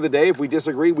at the end of the day, if we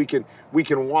disagree, we can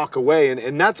walk away.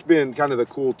 And that's been kind of the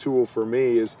cool tool for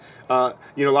me is, a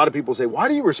lot of people say, why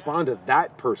do you respond to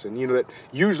that person, that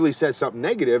usually says something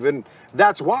negative? And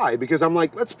that's why, because I'm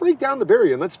like, let's break down the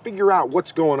barrier and let's figure out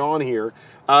what's going on here.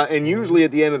 And usually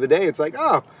at the end of the day, it's like,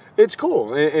 oh, it's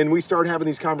cool. And we start having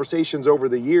these conversations over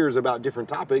the years about different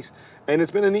topics, and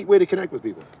it's been a neat way to connect with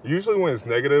people. Usually when it's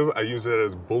negative, I use it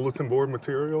as bulletin board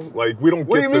material. Like, we don't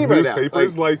get the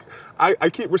newspapers. Like I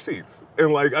keep receipts,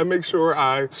 and like I make sure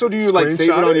I So do you like save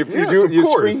it on your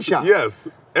screenshot? Yes.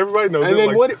 Everybody knows and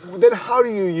it. And then how do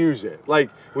you use it? Like,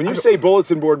 when you say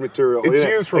bulletin board material, it's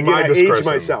used for my discretion. I age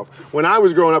myself. When I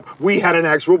was growing up, we had an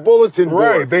actual bulletin board.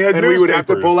 Right, they had and we would have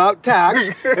to pull out tacks,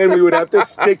 and we would have to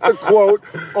stick the quote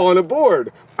on a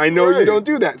board. I know you don't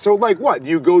do that. So, like, what?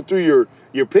 You go through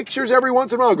your pictures every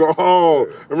once in a while, go, oh,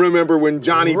 I remember when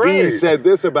Johnny B said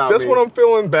this about me. Just when I'm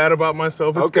feeling bad about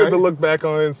myself, it's good to look back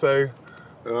on it and say,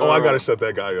 I got to shut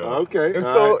that guy up. Okay. And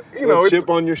so, it's chip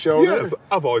on your shoulder. Yes,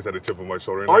 I've always had a chip on my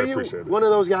shoulder, and I appreciate it. Are you one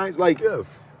of those guys? Like,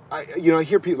 yes. I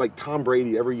hear people like Tom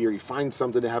Brady every year. He finds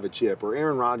something to have a chip, or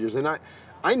Aaron Rodgers, and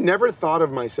I never thought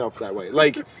of myself that way.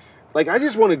 Like I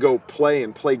just want to go play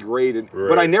and play great,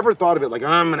 but I never thought of it like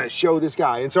I'm going to show this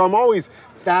guy. And so I'm always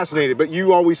fascinated, but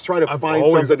you always try to find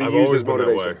something to use as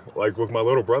motivation. Like with my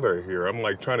little brother here, I'm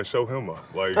like trying to show him up.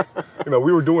 Like,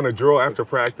 we were doing a drill after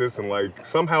practice, and like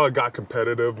somehow it got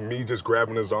competitive. Me just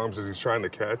grabbing his arms as he's trying to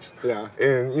catch. Yeah.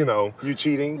 And you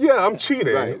cheating? Yeah, I'm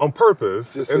cheating on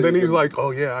purpose. And then he's like,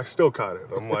 "Oh yeah, I still caught it."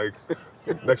 I'm like,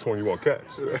 next one you won't catch.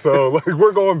 So like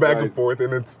we're going back and forth,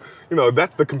 and it's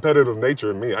that's the competitive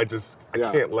nature in me. I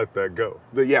can't let that go.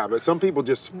 But some people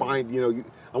just find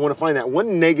I want to find that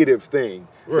one negative thing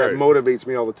that motivates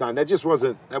me all the time.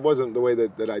 That wasn't the way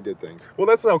that I did things. Well,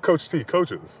 that's how Coach T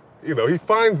coaches. He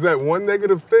finds that one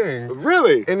negative thing.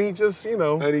 Really? And he just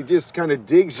and he just kind of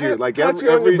digs you like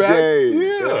every day.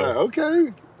 Yeah.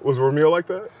 Okay. Was Ramil like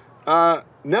that?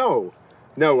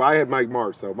 No, I had Mike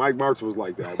Martz, though. Mike Martz was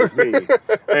like that with me.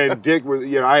 And Dick was,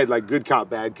 I had like good cop,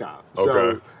 bad cop. So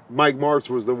Okay. Mike Martz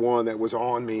was the one that was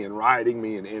on me and riding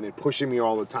me and pushing me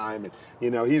all the time. And,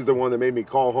 he's the one that made me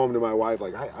call home to my wife,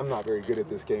 like, I'm not very good at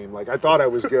this game. Like, I thought I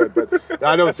was good, but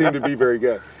I don't seem to be very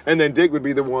good. And then Dick would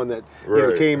be the one that,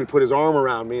 Right. came and put his arm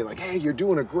around me and like, hey, you're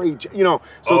doing a great job.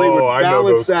 So they would I know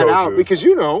balance those that out. coaches.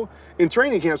 Because, in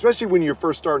training camp, especially when you're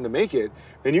first starting to make it,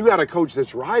 and you got a coach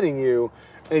that's riding you,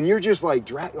 and you're just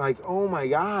like, oh my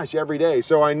gosh, every day.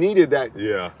 So I needed that,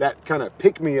 that kind of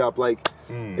pick me up, like,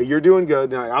 hey, you're doing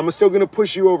good. Now I'm still going to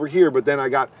push you over here, but then I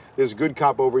got this good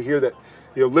cop over here that,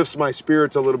 lifts my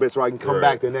spirits a little bit, so I can come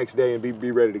back the next day and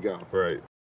be ready to go. Right.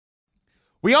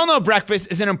 We all know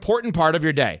breakfast is an important part of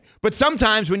your day, but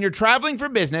sometimes when you're traveling for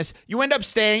business, you end up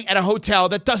staying at a hotel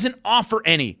that doesn't offer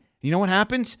any. You know what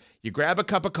happens? You grab a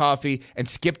cup of coffee and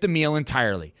skip the meal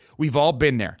entirely. We've all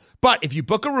been there. But if you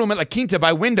book a room at La Quinta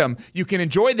by Wyndham, you can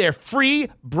enjoy their free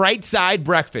Bright Side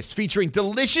breakfast featuring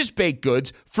delicious baked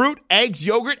goods, fruit, eggs,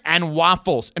 yogurt, and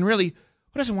waffles. And really,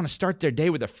 who doesn't want to start their day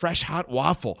with a fresh, hot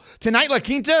waffle? Tonight, La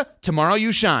Quinta, tomorrow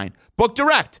you shine. Book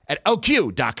direct at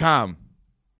lq.com.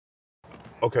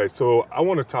 Okay, so I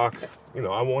want to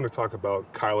talk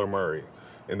about Kyler Murray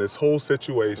and this whole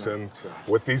situation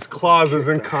with these clauses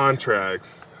and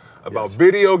contracts about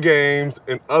video games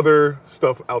and other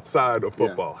stuff outside of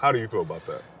football. How do you feel about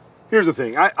that? Here's the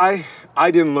thing. I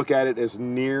didn't look at it as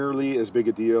nearly as big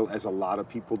a deal as a lot of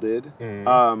people did.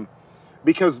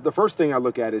 Because the first thing I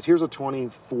look at is here's a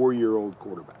 24-year-old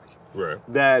quarterback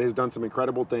that has done some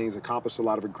incredible things, accomplished a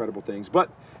lot of incredible things, but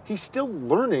he's still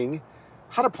learning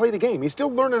how to play the game. He's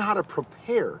still learning how to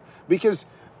prepare because,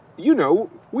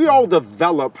 we all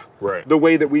develop the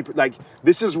way that we, like,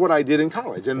 this is what I did in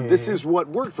college and this is what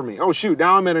worked for me. Oh, shoot,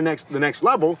 now I'm at the next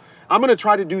level. I'm going to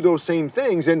try to do those same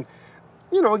things. And,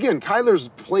 again, Kyler's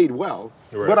played well,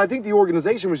 but I think the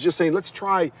organization was just saying, let's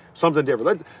try something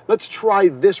different. Let's try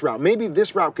this route. Maybe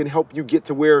this route can help you get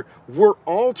to where we're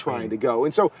all trying to go.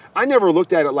 And so I never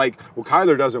looked at it like, well,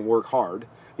 Kyler doesn't work hard.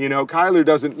 Kyler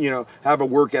doesn't, have a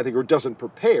work ethic or doesn't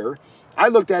prepare. I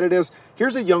looked at it as,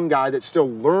 here's a young guy that's still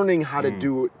learning how to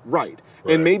do it right.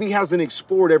 And maybe hasn't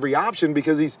explored every option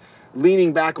because he's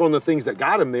leaning back on the things that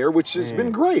got him there, which has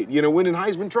been great. Winning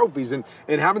Heisman trophies and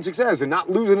having success and not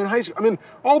losing in high school. I mean,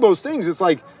 all those things, it's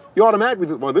like you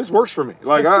automatically, well, this works for me.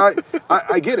 Like,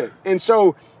 I get it. And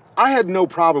so I had no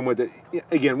problem with it.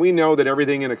 Again, we know that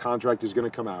everything in a contract is going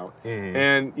to come out.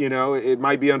 And, it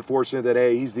might be unfortunate that,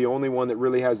 hey, he's the only one that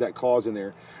really has that clause in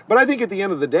there. But I think at the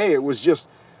end of the day, it was just,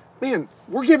 man,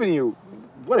 we're giving you,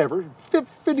 whatever,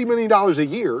 $50 million a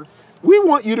year. We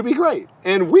want you to be great,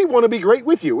 and we want to be great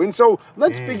with you. And so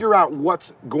let's figure out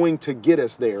what's going to get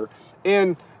us there.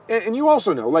 And you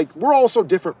also know, like, we're also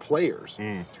different players.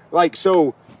 Like,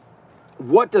 so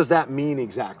what does that mean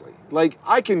exactly? Like,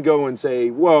 I can go and say,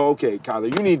 well, okay,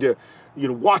 Kyler, you need to,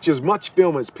 watch as much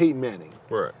film as Peyton Manning.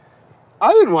 Right.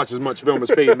 I didn't watch as much film as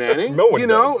Peyton Manning. No one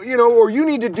does. Or you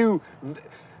need to do.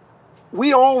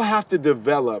 We all have to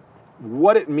develop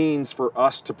what it means for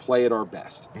us to play at our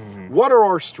best. What are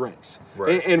our strengths?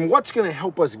 And what's going to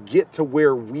help us get to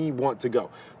where we want to go?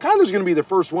 Kyler's going to be the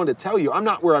first one to tell you, I'm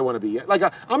not where I want to be yet. Like,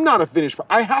 I'm not a finished.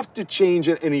 I have to change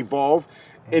it and evolve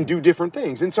and do different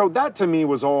things. And so that, to me,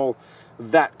 was all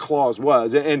that clause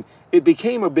was. And it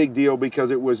became a big deal because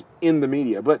it was in the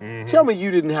media. But tell me you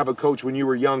didn't have a coach when you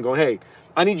were young going, hey,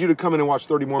 I need you to come in and watch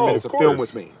 30 more minutes of film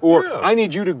with me. Or I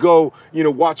need you to go,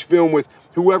 watch film with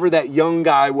whoever that young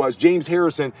guy was, James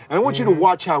Harrison, and I want you to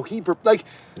watch how he,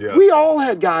 we all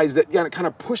had guys that kind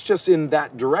of pushed us in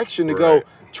that direction to go,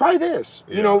 try this,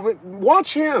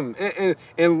 watch him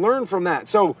and learn from that.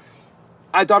 So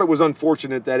I thought it was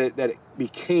unfortunate that it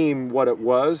became what it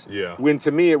was. When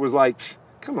to me it was like,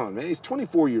 come on, man, he's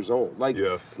 24 years old. Like,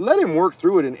 let him work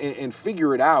through it and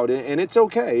figure it out, and it's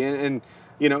okay. And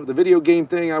the video game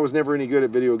thing, I was never any good at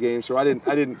video games, so I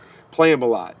didn't play them a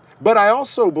lot. But I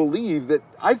also believe that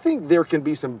I think there can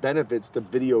be some benefits to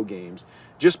video games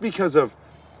just because of,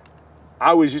 I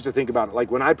always used to think about it,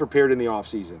 like when I prepared in the off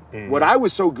season, what I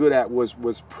was so good at was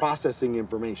processing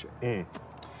information.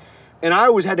 And I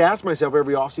always had to ask myself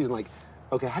every off season, like,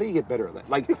 okay, how do you get better at that?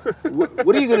 Like,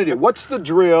 what are you going to do? What's the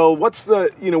drill? What's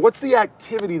the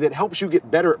activity that helps you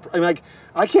get better? I mean, like,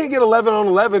 I can't get 11 on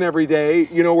 11 every day,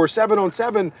 or 7 on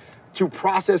 7 to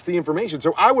process the information.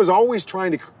 So I was always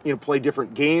trying to, play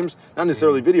different games, not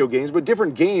necessarily video games, but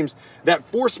different games that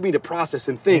forced me to process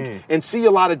and think and see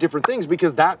a lot of different things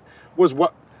because that was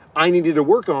what I needed to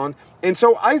work on. And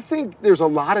so I think there's a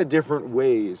lot of different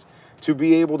ways to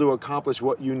be able to accomplish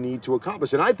what you need to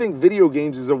accomplish. And I think video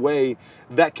games is a way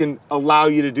that can allow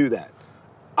you to do that.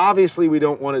 Obviously, we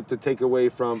don't want it to take away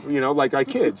from, like our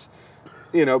kids,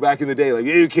 back in the day, like,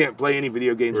 you can't play any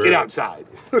video games, get outside,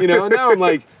 and now I'm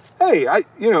like, hey,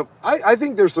 I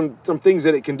think there's some things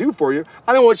that it can do for you.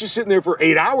 I don't want you sitting there for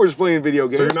 8 hours playing video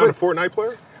games. So you're not a Fortnite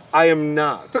player? I am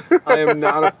not. I am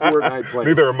not a Fortnite player.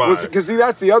 Neither am I. Because see,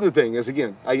 that's the other thing is,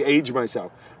 again, I age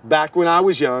myself. Back when I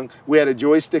was young, we had a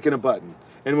joystick and a button.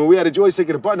 And when we had a joystick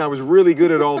and a button, I was really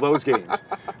good at all those games.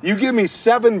 You give me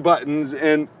 7 buttons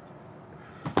and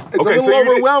it's a little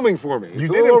overwhelming for me. You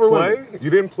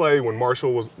didn't play when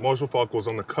Marshall Faulk was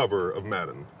on the cover of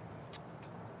Madden.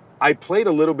 I played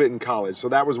a little bit in college, so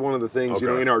that was one of the things,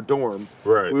 in our dorm.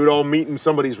 Right. We would all meet in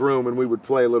somebody's room and we would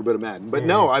play a little bit of Madden. But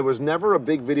no, I was never a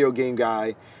big video game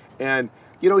guy. And,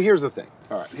 here's the thing.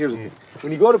 All right, here's the thing.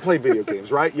 When you go to play video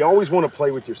games, right, you always want to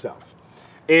play with yourself.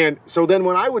 And so then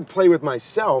when I would play with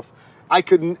myself, I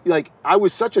couldn't, I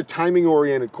was such a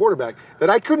timing-oriented quarterback that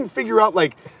I couldn't figure out,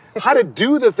 how to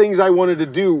do the things I wanted to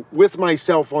do with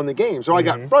myself on the game. So I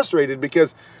got frustrated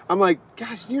because I'm like,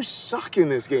 gosh, you suck in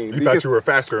this game. You thought you were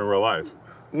faster in real life.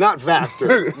 Not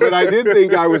faster, but I did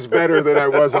think I was better than I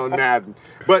was on Madden.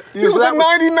 But you was at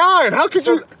 99. How could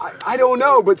you? I don't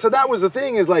know. But so that was the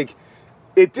thing is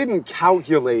it didn't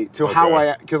calculate to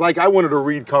how because I wanted to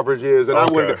read coverages and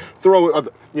I wanted to throw a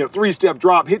 3-step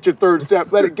drop, hit your 3rd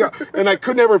step, let it go, and I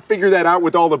could never figure that out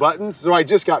with all the buttons. So I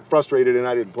just got frustrated and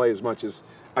I didn't play as much as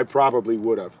I probably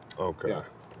would have. Okay. Yeah.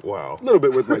 Wow. A little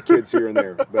bit with my kids here and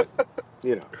there, but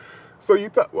So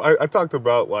I talked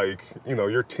about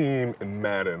your team in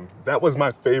Madden. That was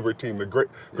my favorite team. The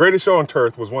greatest show on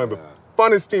turf was one of the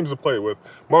funnest teams to play with.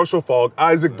 Marshall Faulk,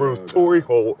 Isaac Bruce, Torrey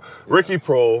Holt, Ricky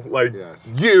Prohl,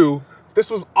 you. This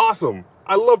was awesome.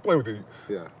 I love playing with you.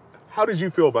 Yeah. How did you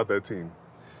feel about that team?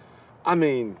 I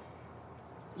mean,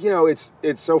 it's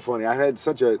so funny. I had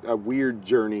such a weird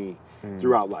journey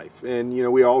throughout life. And,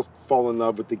 we all fall in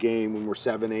love with the game when we're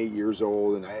 7, 8 years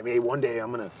old. And one day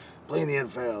I'm going to play in the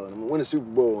NFL and I'm going to win a Super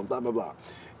Bowl and blah, blah, blah.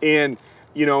 And,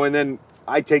 and then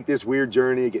I take this weird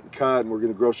journey of getting cut and we're going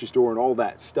to the grocery store and all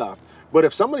that stuff. But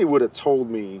if somebody would have told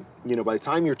me, by the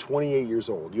time you're 28 years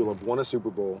old, you'll have won a Super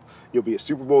Bowl, you'll be a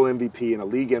Super Bowl MVP and a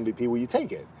league MVP, will you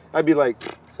take it? I'd be like,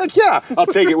 heck yeah, I'll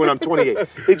take it when I'm 28.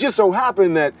 It just so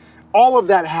happened that all of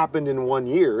that happened in 1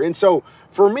 year. And so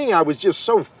for me, I was just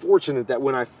so fortunate that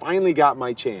when I finally got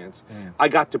my chance, I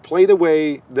got to play the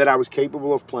way that I was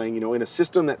capable of playing, in a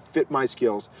system that fit my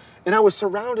skills. And I was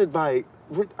surrounded by,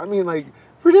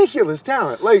 ridiculous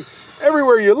talent.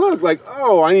 Everywhere you look,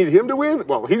 I need him to win.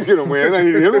 Well, he's going to win. I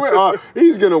need him to win.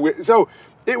 He's going to win. So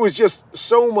it was just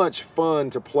so much fun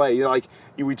to play.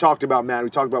 We talked about Matt. We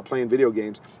talked about playing video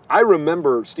games. I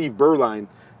remember Steve Berline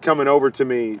coming over to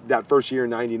me that first year in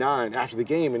 '99 after the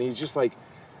game, and he's just like,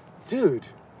 dude,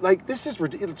 this is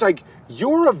ridiculous. It's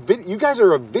you guys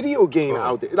are a video game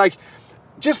out there.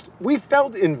 We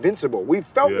felt invincible. We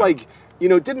felt it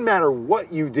didn't matter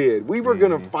what you did. We were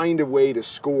going to find a way to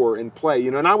score and play,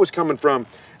 and I was coming from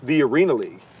the Arena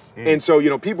League. And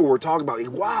so, people were talking about,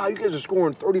 wow, you guys are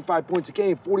scoring 35 points a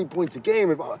game, 40 points a game.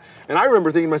 And I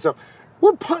remember thinking to myself,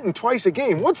 we're punting twice a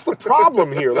game. What's the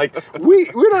problem here?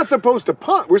 We're not supposed to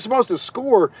punt. We're supposed to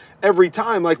score every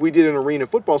time like we did in arena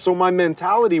football. So my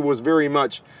mentality was very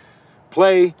much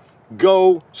play,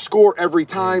 go, score every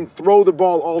time, throw the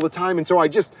ball all the time. And so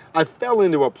I fell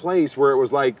into a place where it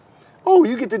was like, oh,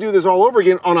 you get to do this all over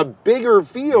again on a bigger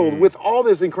field with all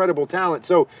this incredible talent.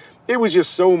 So it was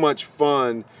just so much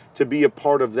fun to be a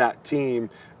part of that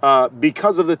team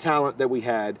because of the talent that we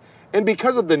had and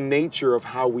because of the nature of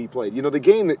how we played. The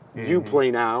game that you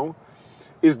play now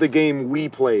is the game we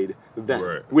played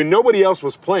then when nobody else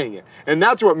was playing it. And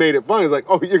that's what made it fun. It's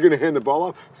oh, you're going to hand the ball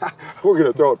off? We're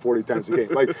going to throw it 40 times a game.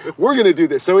 We're going to do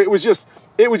this. So it was just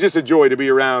a joy to be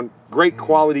around great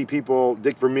quality people.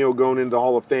 Dick Vermeil going into the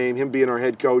Hall of Fame, him being our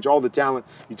head coach, all the talent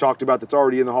you talked about that's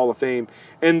already in the Hall of Fame.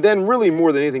 And then really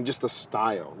more than anything, just the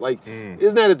style.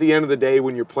 Isn't that at the end of the day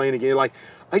when you're playing a game,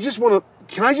 I just want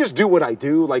to, can I just do what I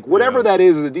do? Whatever that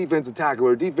is as a defensive tackle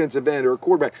or a defensive end or a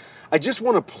quarterback, I just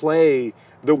want to play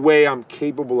the way I'm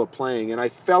capable of playing. And I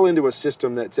fell into a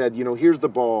system that said, here's the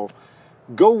ball,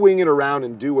 go wing it around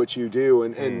and do what you do.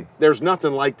 And there's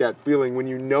nothing like that feeling when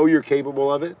you know you're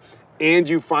capable of it and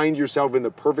you find yourself in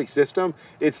the perfect system.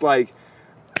 It's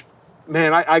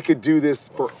man, I could do this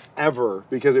forever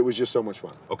because it was just so much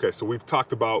fun. Okay, so we've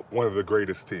talked about one of the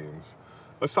greatest teams.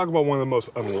 Let's talk about one of the most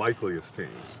unlikeliest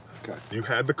teams. Okay. You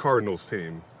had the Cardinals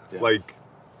team. Yeah.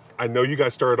 I know you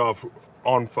guys started off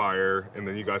on fire, and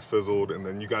then you guys fizzled, and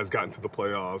then you guys got into the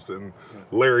playoffs, and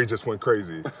Larry just went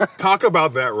crazy. Talk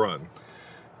about that run.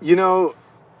 You know,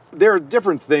 there are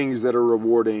different things that are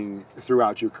rewarding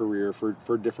throughout your career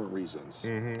for different reasons.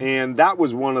 And that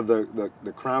was one of the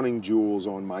crowning jewels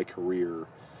on my career,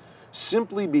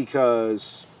 simply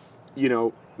because, you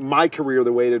know, my career,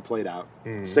 the way it had played out.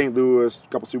 St. Louis, a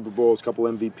couple Super Bowls, a couple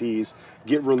MVPs,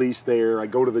 get released there. I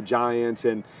go to the Giants,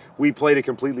 and we played a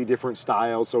completely different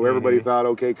style. So everybody thought,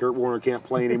 okay, Kurt Warner can't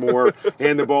play anymore.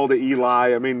 Hand the ball to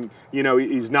Eli. I mean, you know,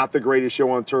 he's not the greatest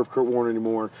show on turf, Kurt Warner,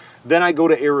 anymore. Then I go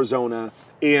to Arizona,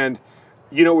 and,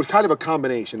 you know, it was kind of a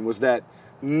combination, was that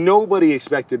nobody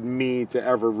expected me to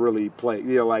ever really play.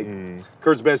 You know, like,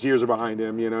 Kurt's best years are behind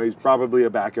him. You know, he's probably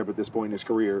a backup at this point in his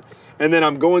career. And then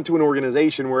I'm going to an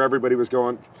organization where everybody was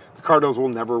going, the Cardinals will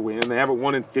never win. They haven't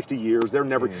won in 50 years. They're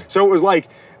never. So it was like,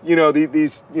 you know,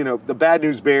 these, you know, the Bad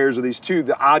News Bears or these two,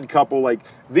 the odd couple, like,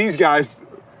 these guys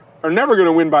are never going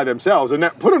to win by themselves. And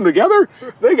that, put them together,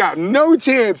 they got no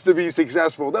chance to be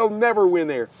successful. They'll never win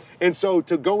there. And so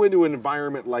to go into an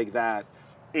environment like that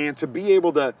and to be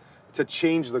able to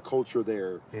change the culture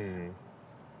there,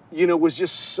 you know, was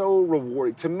just so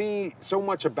rewarding. To me, so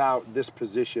much about this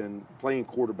position, playing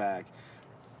quarterback,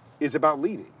 is about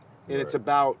leading. And it's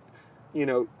about, you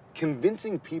know,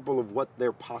 convincing people of what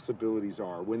their possibilities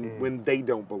are when they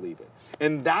don't believe it.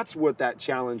 And that's what that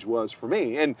challenge was for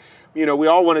me. And, you know, we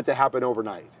all want it to happen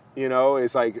overnight. You know,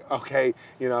 it's like, okay,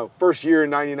 you know, first year in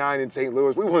 99 in St.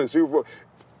 Louis, we won the Super Bowl.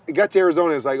 It got to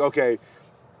Arizona, it's like, okay,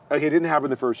 it didn't happen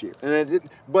the first year. And it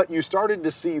didn't, but you started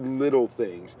to see little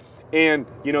things. And,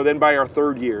 you know, then by our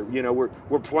third year, you know,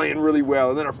 we're playing really well.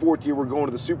 And then our fourth year, we're going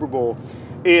to the Super Bowl.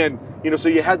 And, you know, so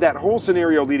you had that whole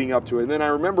scenario leading up to it. And then I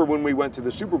remember when we went to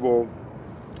the Super Bowl,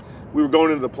 we were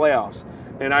going into the playoffs.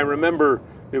 And I remember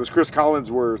it was Chris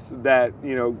Collinsworth that,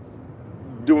 you know,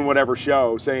 doing whatever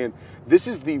show saying, this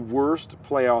is the worst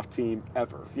playoff team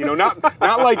ever. You know, not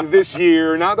like this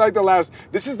year, not like the last.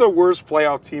 This is the worst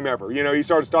playoff team ever. You know, he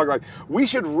starts talking like, we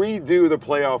should redo the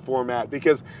playoff format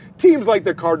because teams like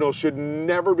the Cardinals should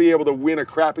never be able to win a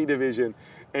crappy division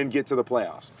and get to the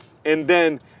playoffs. And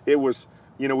then it was,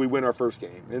 you know, we win our first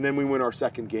game, and then we win our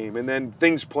second game, and then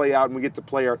things play out, and we get to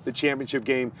play the championship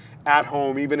game at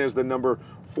home, even as the number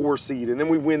 4 seed, and then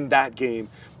we win that game,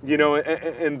 you know,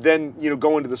 and then, you know,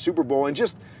 go into the Super Bowl, and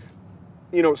just,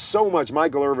 you know, so much.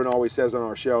 Michael Irvin always says on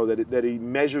our show that he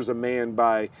measures a man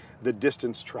by the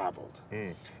distance traveled.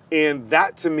 And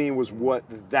that to me was what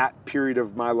that period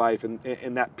of my life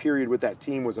and that period with that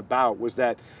team was about, was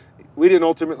that we didn't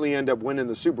ultimately end up winning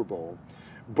the Super Bowl,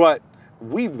 but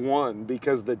we won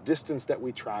because the distance that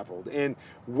we traveled and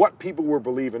what people were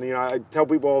believing. You know, I tell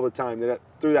people all the time that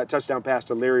threw that touchdown pass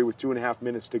to Larry with 2.5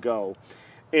 minutes to go.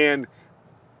 And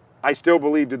I still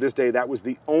believe to this day that was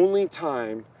the only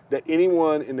time that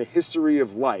anyone in the history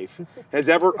of life has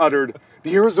ever uttered,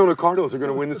 the Arizona Cardinals are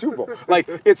going to win the Super Bowl. Like,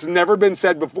 it's never been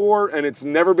said before, and it's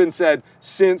never been said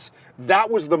since.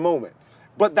 That was the moment.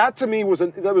 But that to me was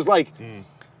like,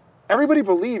 everybody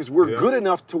believes we're good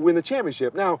enough to win the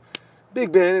championship. Now,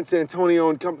 Big Ben and San Antonio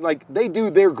and they do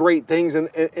their great things and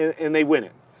they win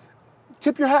it.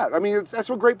 Tip your hat. I mean, that's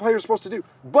what great players are supposed to do.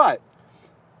 But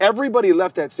everybody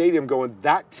left that stadium going,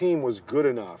 that team was good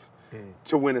enough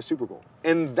to win a Super Bowl.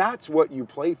 And that's what you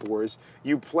play for, is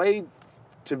you play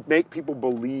to make people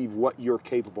believe what you're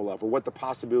capable of or what the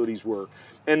possibilities were.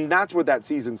 And that's what that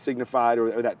season signified,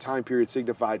 or that time period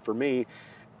signified for me.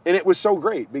 And it was so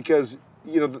great because,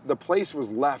 you know, the place was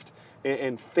left,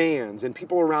 and fans and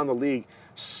people around the league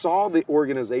saw the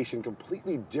organization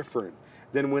completely different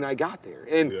than when I got there.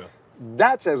 And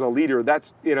that's, as a leader,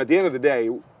 that's, you know, at the end of the day,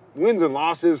 wins and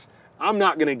losses, I'm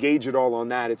not going to gauge it all on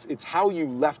that. It's how you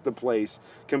left the place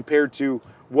compared to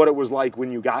what it was like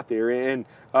when you got there. And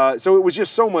so it was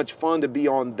just so much fun to be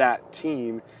on that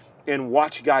team and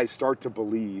watch guys start to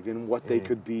believe in what they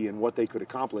could be and what they could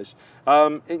accomplish.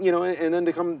 And, you know, and then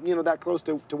to come, you know, that close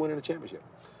to winning a championship.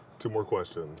 2 more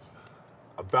questions.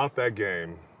 About that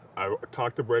game, I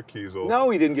talked to Brett Kiesel. No,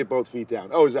 he didn't get both feet down.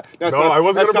 Oh, is that? I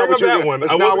wasn't going to bring up that one.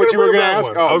 That's not what you were going to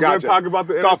ask? Oh, I was going to talk about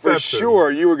the interception. Thought for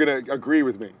sure you were going to agree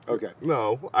with me. Okay.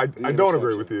 No, I don't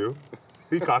agree with you.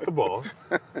 He caught the ball.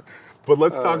 But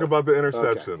let's talk about the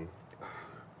interception. Okay.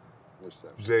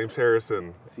 Interception. James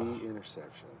Harrison. The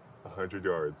interception. 100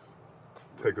 yards.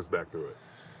 Take us back through it.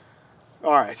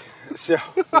 All right. So,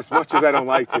 as much as I don't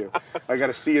like to, I got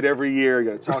to see it every year. I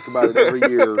got to talk about it every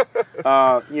year.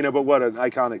 You know, but what an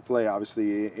iconic play,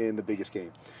 obviously, in the biggest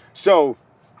game. So,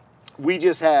 we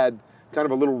just had kind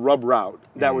of a little rub route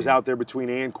that was out there between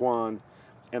Anquan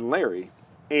and Larry.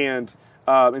 And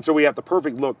so we have the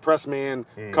perfect look, press man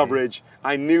coverage.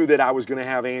 I knew that I was going to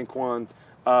have Anquan,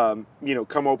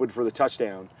 come open for the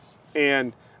touchdown.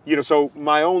 And, so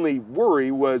my only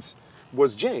worry was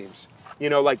James,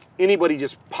 like anybody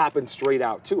just popping straight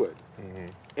out to it.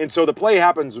 And so the play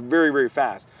happens very, very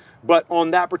fast. But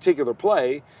on that particular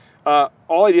play,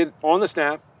 all I did on the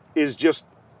snap is just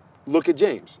look at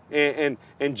James. And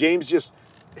James just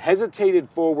hesitated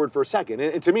forward for a second.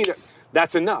 And to me,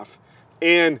 that's enough.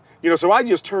 And, so I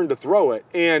just turned to throw it.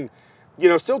 And,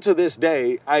 still to this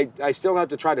day, I still have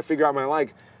to try to figure out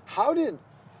how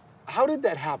did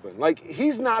that happen? Like,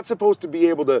 he's not supposed to be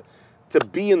able to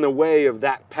be in the way of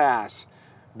that pass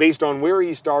based on where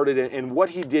he started and what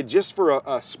he did just for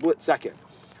a split second.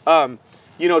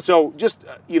 So just,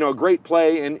 a great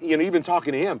play. And, even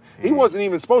talking to him, he wasn't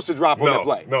even supposed to drop on that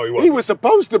play. No, he wasn't. He was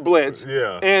supposed to blitz.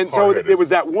 Yeah. And so there was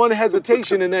that one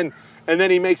hesitation, and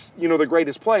then he makes, the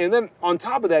greatest play. And then on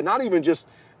top of that, not even just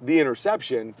the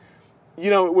interception,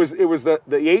 it was the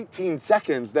 18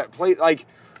 seconds that played, like,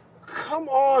 come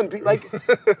on,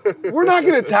 we're not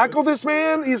going to tackle this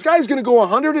man. This guy's going to go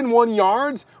 101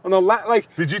 yards on the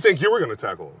Did you think you were going to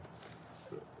tackle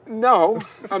him? No,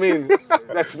 I mean,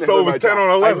 that's never so it was 10 on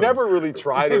 11. I never really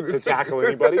tried to tackle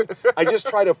anybody. I just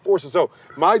try to force it. So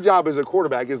my job as a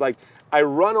quarterback is I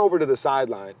run over to the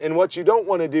sideline, and what you don't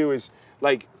want to do is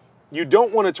you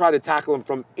don't want to try to tackle him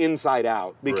from inside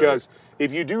out, because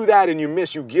if you do that and you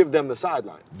miss, you give them the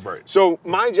sideline. Right. So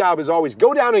my job is always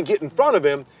go down and get in front of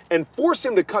him and force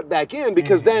him to cut back in,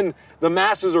 because then the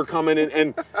masses are coming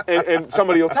and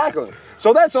somebody will tackle him.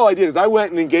 So that's all I did, is I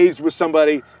went and engaged with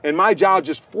somebody, and my job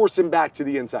just forced him back to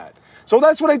the inside. So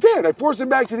that's what I did. I forced him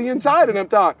back to the inside, and I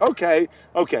thought, okay,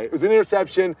 it was an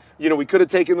interception. We could have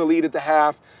taken the lead at the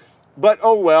half. But,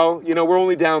 oh, well, we're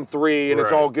only down 3, and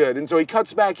it's all good. And so he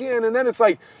cuts back in, and then it's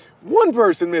like one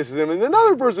person misses him, and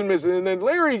another person misses him, and then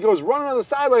Larry goes running on the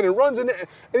sideline and runs in,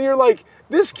 and you're like,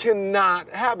 this cannot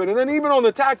happen. And then even on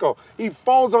the tackle, he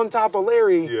falls on top of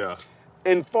Larry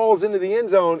and falls into the end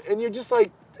zone, and you're just like,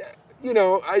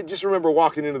 I just remember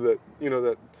walking into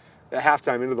the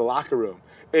halftime, into the locker room,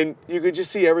 and you could just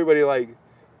see everybody like,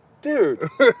 dude,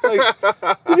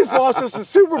 he just lost us the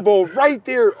Super Bowl right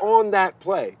there on that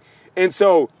play. And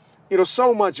so,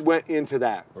 so much went into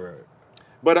that. Right.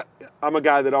 But I'm a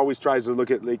guy that always tries to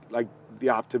look at like the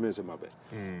optimism of it.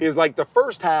 Is like the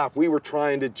first half, we were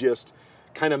trying to just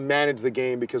kind of manage the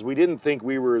game because we didn't think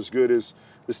we were as good as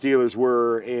the Steelers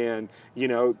were. And,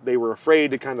 they were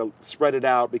afraid to kind of spread it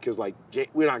out because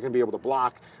we're not going to be able to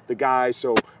block the guys.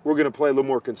 So we're going to play a little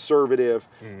more conservative.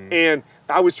 And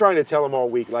I was trying to tell them all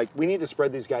week, we need to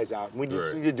spread these guys out. And we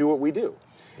just need to do what we do.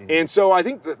 And so I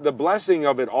think the blessing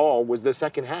of it all was the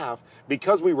second half,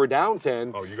 because we were down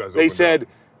 10. Oh, you guys they said, up.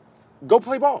 Go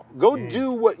play ball. Go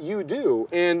do what you do.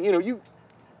 And,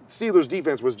 Steelers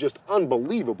defense was just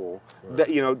unbelievable. That,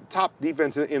 top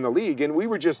defense in the league. And we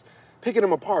were just picking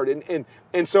them apart.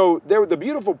 And so the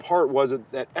beautiful part was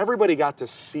that everybody got to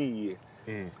see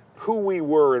who we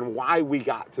were and why we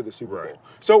got to the Super Bowl.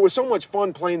 So it was so much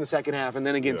fun playing the second half, and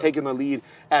then again taking the lead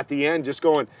at the end, just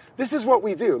going, this is what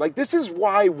we do. This is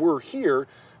why we're here,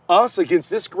 us against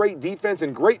this great defense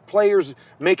and great players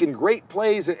making great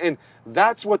plays, and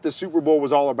that's what the Super Bowl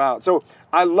was all about. So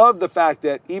I love the fact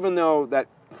that even though that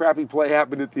crappy play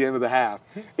happened at the end of the half,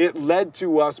 it led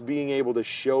to us being able to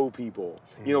show people,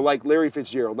 like Larry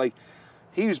Fitzgerald,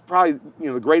 he was probably,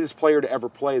 the greatest player to ever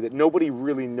play that nobody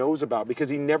really knows about because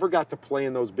he never got to play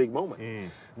in those big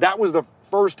moments. That was the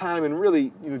first time and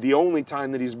really the only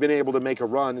time that he's been able to make a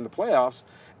run in the playoffs,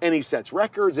 and he sets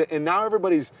records. And now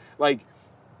everybody's like,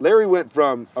 Larry went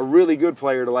from a really good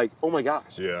player to oh my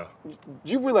gosh. Yeah. Do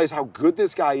you realize how good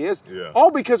this guy is? Yeah.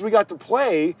 All because we got to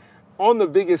play on the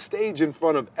biggest stage in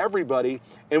front of everybody,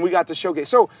 and we got to showcase.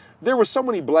 So there were so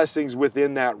many blessings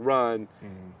within that run,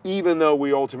 even though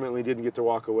we ultimately didn't get to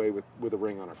walk away with a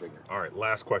ring on our finger. All right,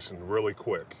 last question, really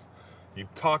quick. You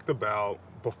talked about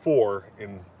before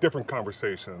in different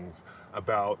conversations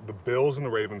about the Bills and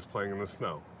the Ravens playing in the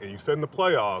snow. And you said in the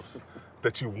playoffs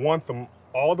that you want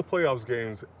all the playoffs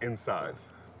games inside.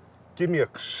 Give me a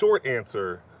short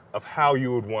answer of how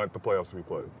you would want the playoffs to be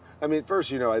played. I mean,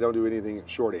 first, I don't do anything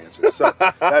short answers. So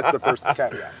that's the first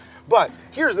caveat. But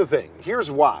here's the thing.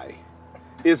 Here's why.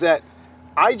 Is that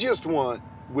I just want,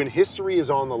 when history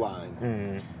is on the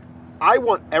line, I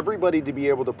want everybody to be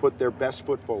able to put their best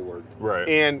foot forward. Right.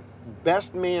 And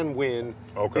best man win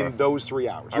in those 3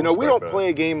 hours. We don't play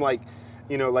a game like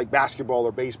basketball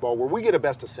or baseball where we get a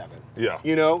best of 7. Yeah.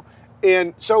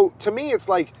 And so to me, it's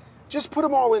just put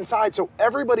them all inside so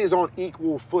everybody's on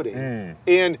equal footing.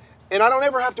 And I don't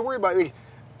ever have to worry about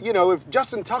if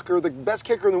Justin Tucker, the best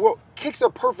kicker in the world, kicks a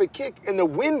perfect kick and the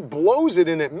wind blows it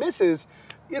and it misses,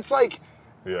 it's like,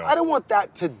 I don't want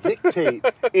that to dictate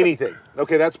anything.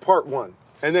 Okay, that's part one.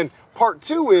 And then part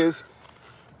two is,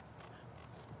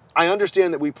 I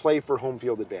understand that we play for home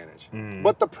field advantage.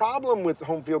 But the problem with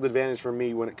home field advantage for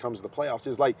me when it comes to the playoffs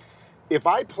is, like, if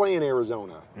I play in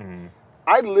Arizona,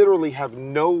 I literally have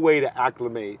no way to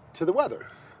acclimate to the weather.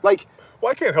 Like,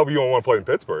 well, I can't help you don't want to play in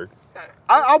Pittsburgh.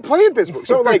 I'll play in Pittsburgh.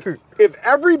 So, like, if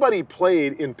everybody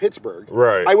played in Pittsburgh,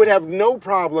 I would have no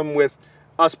problem with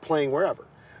us playing wherever.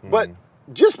 But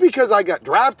just because I got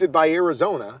drafted by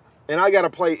Arizona and I got to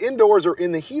play indoors or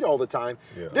in the heat all the time,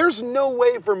 there's no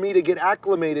way for me to get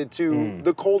acclimated to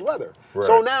the cold weather.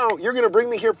 So now you're going to bring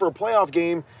me here for a playoff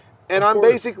game, and I'm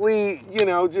basically,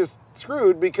 just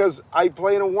screwed because I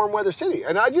play in a warm weather city.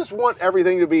 And I just want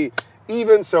everything to be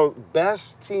even, so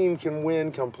best team can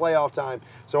win come playoff time.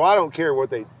 So I don't care where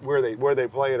they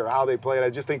play it or how they play it. I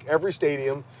just think every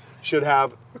stadium should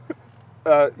have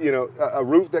a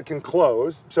roof that can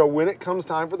close. So when it comes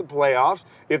time for the playoffs,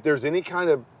 if there's any kind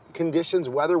of conditions,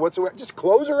 weather whatsoever, just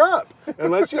close her up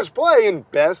and let's just play, and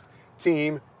best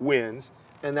team wins.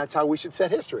 And that's how we should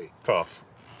set history. Tough.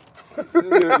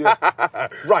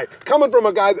 Right. Coming from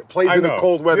a guy that plays in a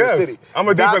cold weather city. I'm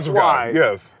a defensive guy.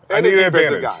 Yes. I need an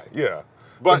advantage. Guy. Yeah.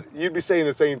 But you'd be saying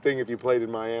the same thing if you played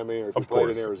in Miami or if you played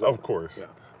in Arizona. Of course. Yeah.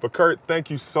 But Kurt, thank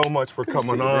you so much for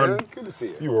coming on. Man. Good to see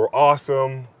you. You were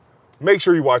awesome. Make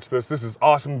sure you watch this. This is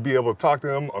awesome to be able to talk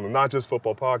to him on the Not Just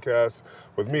Football podcast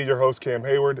with me, your host, Cam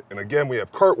Hayward. And again, we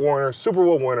have Kurt Warner, Super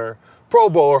Bowl winner, Pro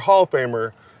Bowler, Hall of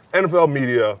Famer, NFL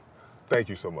media. Thank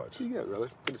you so much. You got it, brother.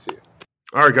 Good to see you.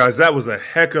 All right, guys, that was a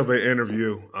heck of an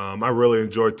interview. I really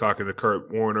enjoyed talking to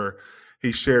Kurt Warner.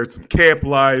 He shared some camp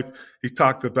life. He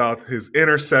talked about his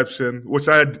interception, which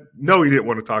I know he didn't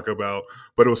want to talk about,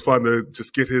 but it was fun to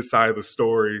just get his side of the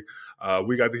story.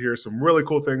 We got to hear some really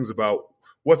cool things about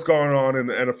what's going on in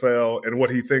the NFL and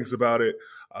what he thinks about it.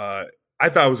 I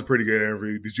thought it was a pretty good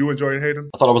interview. Did you enjoy it, Hayden?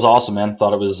 I thought it was awesome, man.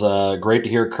 Thought it was great to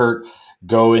hear Kurt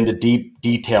go into deep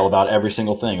detail about every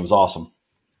single thing. It was awesome.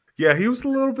 Yeah, he was a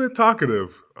little bit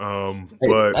talkative,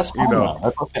 but that's fine,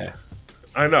 that's okay.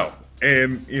 I know,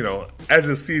 and as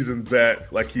a seasoned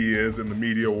vet like he is in the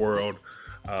media world,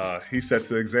 he sets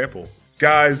the example.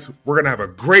 Guys, we're gonna have a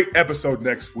great episode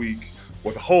next week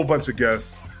with a whole bunch of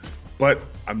guests, but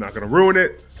I'm not gonna ruin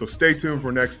it. So stay tuned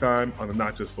for next time on the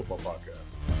Not Just Football podcast.